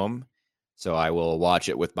 summer home. So I will watch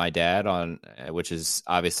it with my dad which is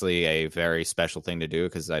obviously a very special thing to do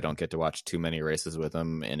because I don't get to watch too many races with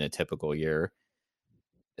him in a typical year,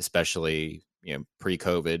 especially,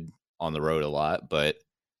 pre-COVID on the road a lot. But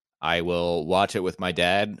I will watch it with my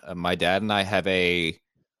dad. My dad and I have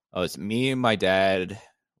it's me and my dad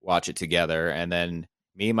watch it together. And then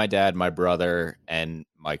me, my dad, my brother, and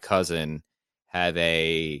my cousin have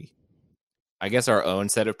our own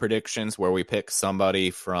set of predictions where we pick somebody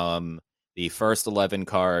from the first 11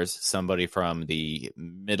 cars, somebody from the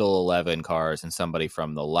middle 11 cars, and somebody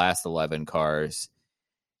from the last 11 cars.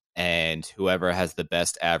 And whoever has the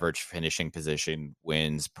best average finishing position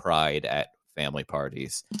wins pride at family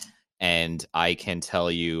parties. And I can tell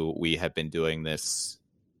you, we have been doing this,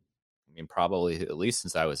 probably at least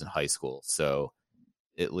since I was in high school. So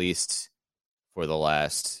at least for the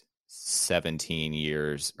last 17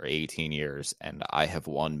 years or 18 years. And I have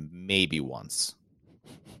won maybe once,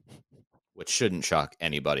 which shouldn't shock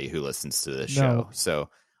anybody who listens to this show. So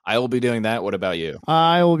I will be doing that. What about you?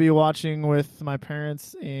 I will be watching with my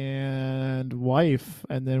parents and wife,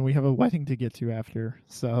 and then we have a wedding to get to after.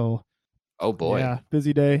 So, oh boy, yeah,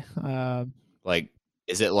 busy day.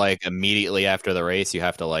 Is it like immediately after the race? You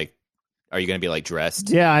have to are you going to be dressed?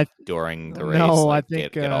 Yeah, during the race. No, I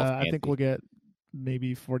think I think we'll get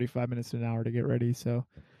maybe 45 minutes to an hour to get ready. So,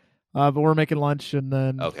 but we're making lunch and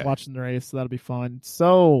then watching the race, so that'll be fun.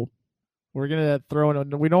 So. We're going to throw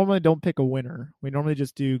in we normally don't pick a winner. We normally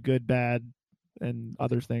just do good, bad, and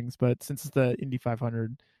other things. But since it's the Indy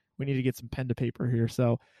 500, we need to get some pen to paper here.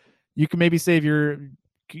 So you can maybe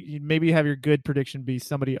have your good prediction be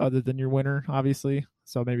somebody other than your winner, obviously.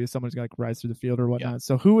 So maybe someone's going to rise through the field or whatnot. Yeah.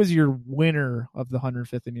 So who is your winner of the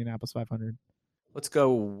 105th Indianapolis 500? Let's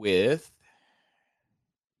go with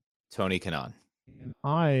Tony Kanaan. And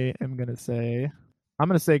I'm going to say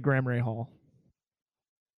Graham Rahal.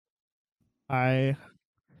 I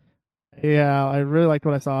really liked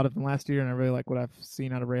what I saw out of him last year, and I really like what I've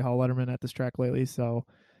seen out of Rahal Letterman at this track lately. So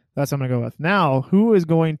that's what I'm going to go with. Now, who is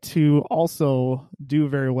going to also do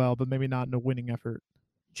very well, but maybe not in a winning effort?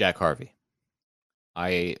 Jack Harvey.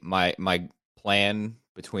 My plan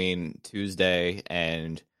between Tuesday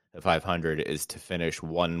and the 500 is to finish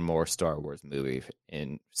one more Star Wars movie.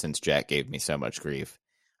 Since Jack gave me so much grief,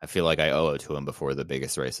 I feel like I owe it to him before the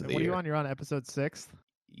biggest race of the year. What are you on? You're on episode 6.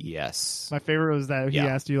 Yes. My favorite was that he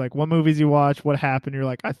asked you, what movies you watch, what happened? You're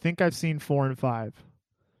like, I think I've seen 4 and 5.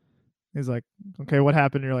 He's like, okay, what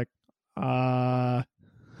happened? You're like,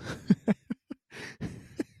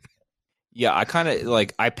 Yeah, I kind of,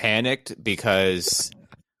 I panicked because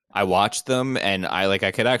I watched them, and I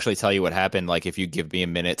could actually tell you what happened, if you give me a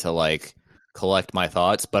minute to, collect my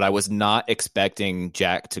thoughts, but I was not expecting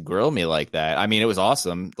Jack to grill me like that. I mean, it was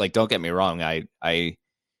awesome. Like, don't get me wrong. I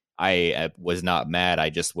was not mad. I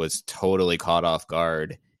just was totally caught off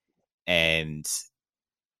guard. And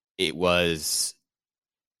it was,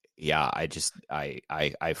 yeah,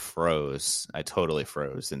 I froze. I totally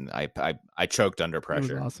froze. And I choked under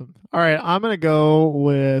pressure. It was awesome. All right. I'm going to go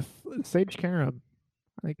with Sage Karam.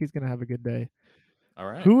 I think he's going to have a good day. All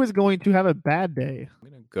right. Who is going to have a bad day? I'm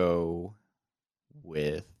going to go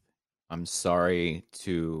with, I'm sorry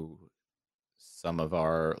to some of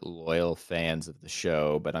our loyal fans of the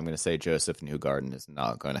show, but I'm going to say Joseph Newgarden is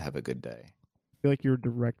not going to have a good day. I feel like you were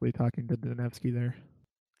directly talking to Danevsky there.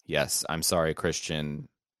 Yes, I'm sorry, Christian.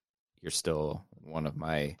 You're still one of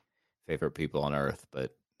my favorite people on earth,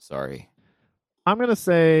 but sorry. I'm going to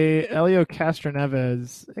say Elio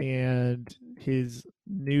Castroneves and his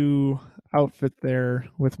new outfit there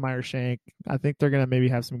with Meyer Shank. I think they're going to maybe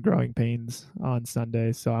have some growing pains on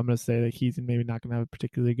Sunday, so I'm going to say that he's maybe not going to have a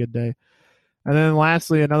particularly good day. And then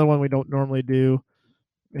lastly, another one we don't normally do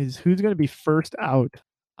is who's going to be first out.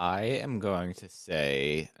 I am going to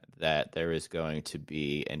say that there is going to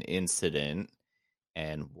be an incident,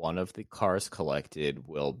 and one of the cars collected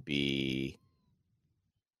will be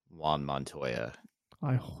Juan Montoya.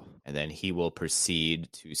 And then he will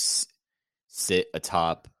proceed to sit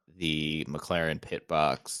atop the McLaren pit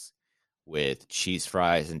box with cheese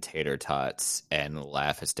fries and tater tots and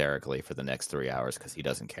laugh hysterically for the next 3 hours because he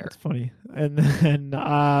doesn't care. That's funny. And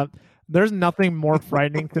then there's nothing more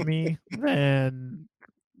frightening to me than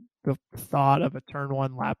the thought of a turn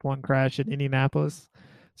one, lap one crash in Indianapolis.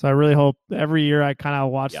 So I really hope every year I kind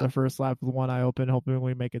of watch the first lap with one eye open, hoping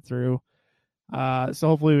we make it through. So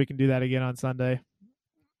hopefully we can do that again on Sunday.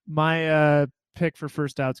 My pick for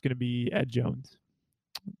first out is going to be Ed Jones.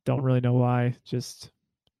 Don't really know why. Just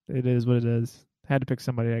it is what it is. Had to pick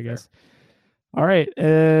somebody, I guess. All right.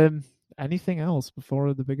 Anything else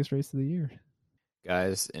before the biggest race of the year?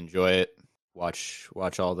 Guys, enjoy it. Watch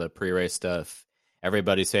all the pre-race stuff.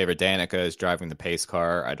 Everybody's favorite Danica is driving the pace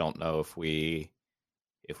car. I don't know if we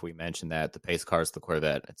mentioned that. The pace car is the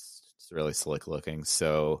Corvette. It's really slick looking.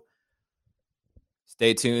 So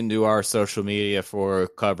stay tuned to our social media for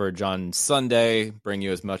coverage on Sunday. Bring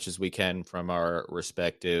you as much as we can from our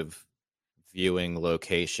respective viewing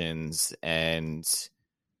locations. And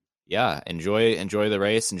yeah, enjoy the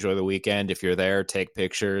race. Enjoy the weekend. If you're there, take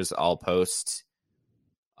pictures. I'll post.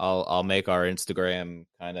 I'll make our Instagram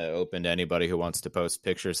kind of open to anybody who wants to post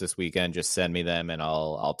pictures this weekend. Just send me them and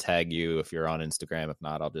I'll tag you if you're on Instagram. If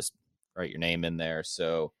not, I'll just write your name in there.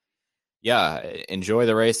 So yeah, enjoy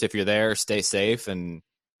the race if you're there. Stay safe. And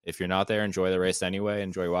if you're not there, enjoy the race anyway.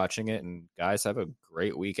 Enjoy watching it. And guys, have a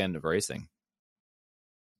great weekend of racing.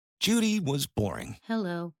 Judy was boring.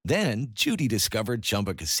 Hello. Then Judy discovered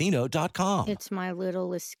ChumbaCasino.com. It's my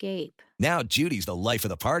little escape. Now Judy's the life of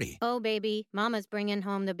the party. Oh, baby, mama's bringing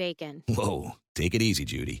home the bacon. Whoa, take it easy,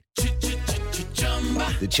 Judy.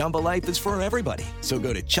 The Chumba life is for everybody. So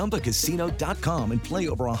go to ChumbaCasino.com and play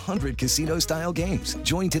over 100 casino-style games.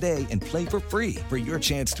 Join today and play for free for your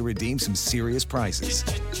chance to redeem some serious prizes.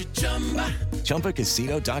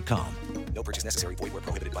 ChumbaCasino.com. No purchase necessary. Void where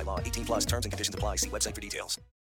prohibited by law. 18+ terms and conditions apply. See website for details.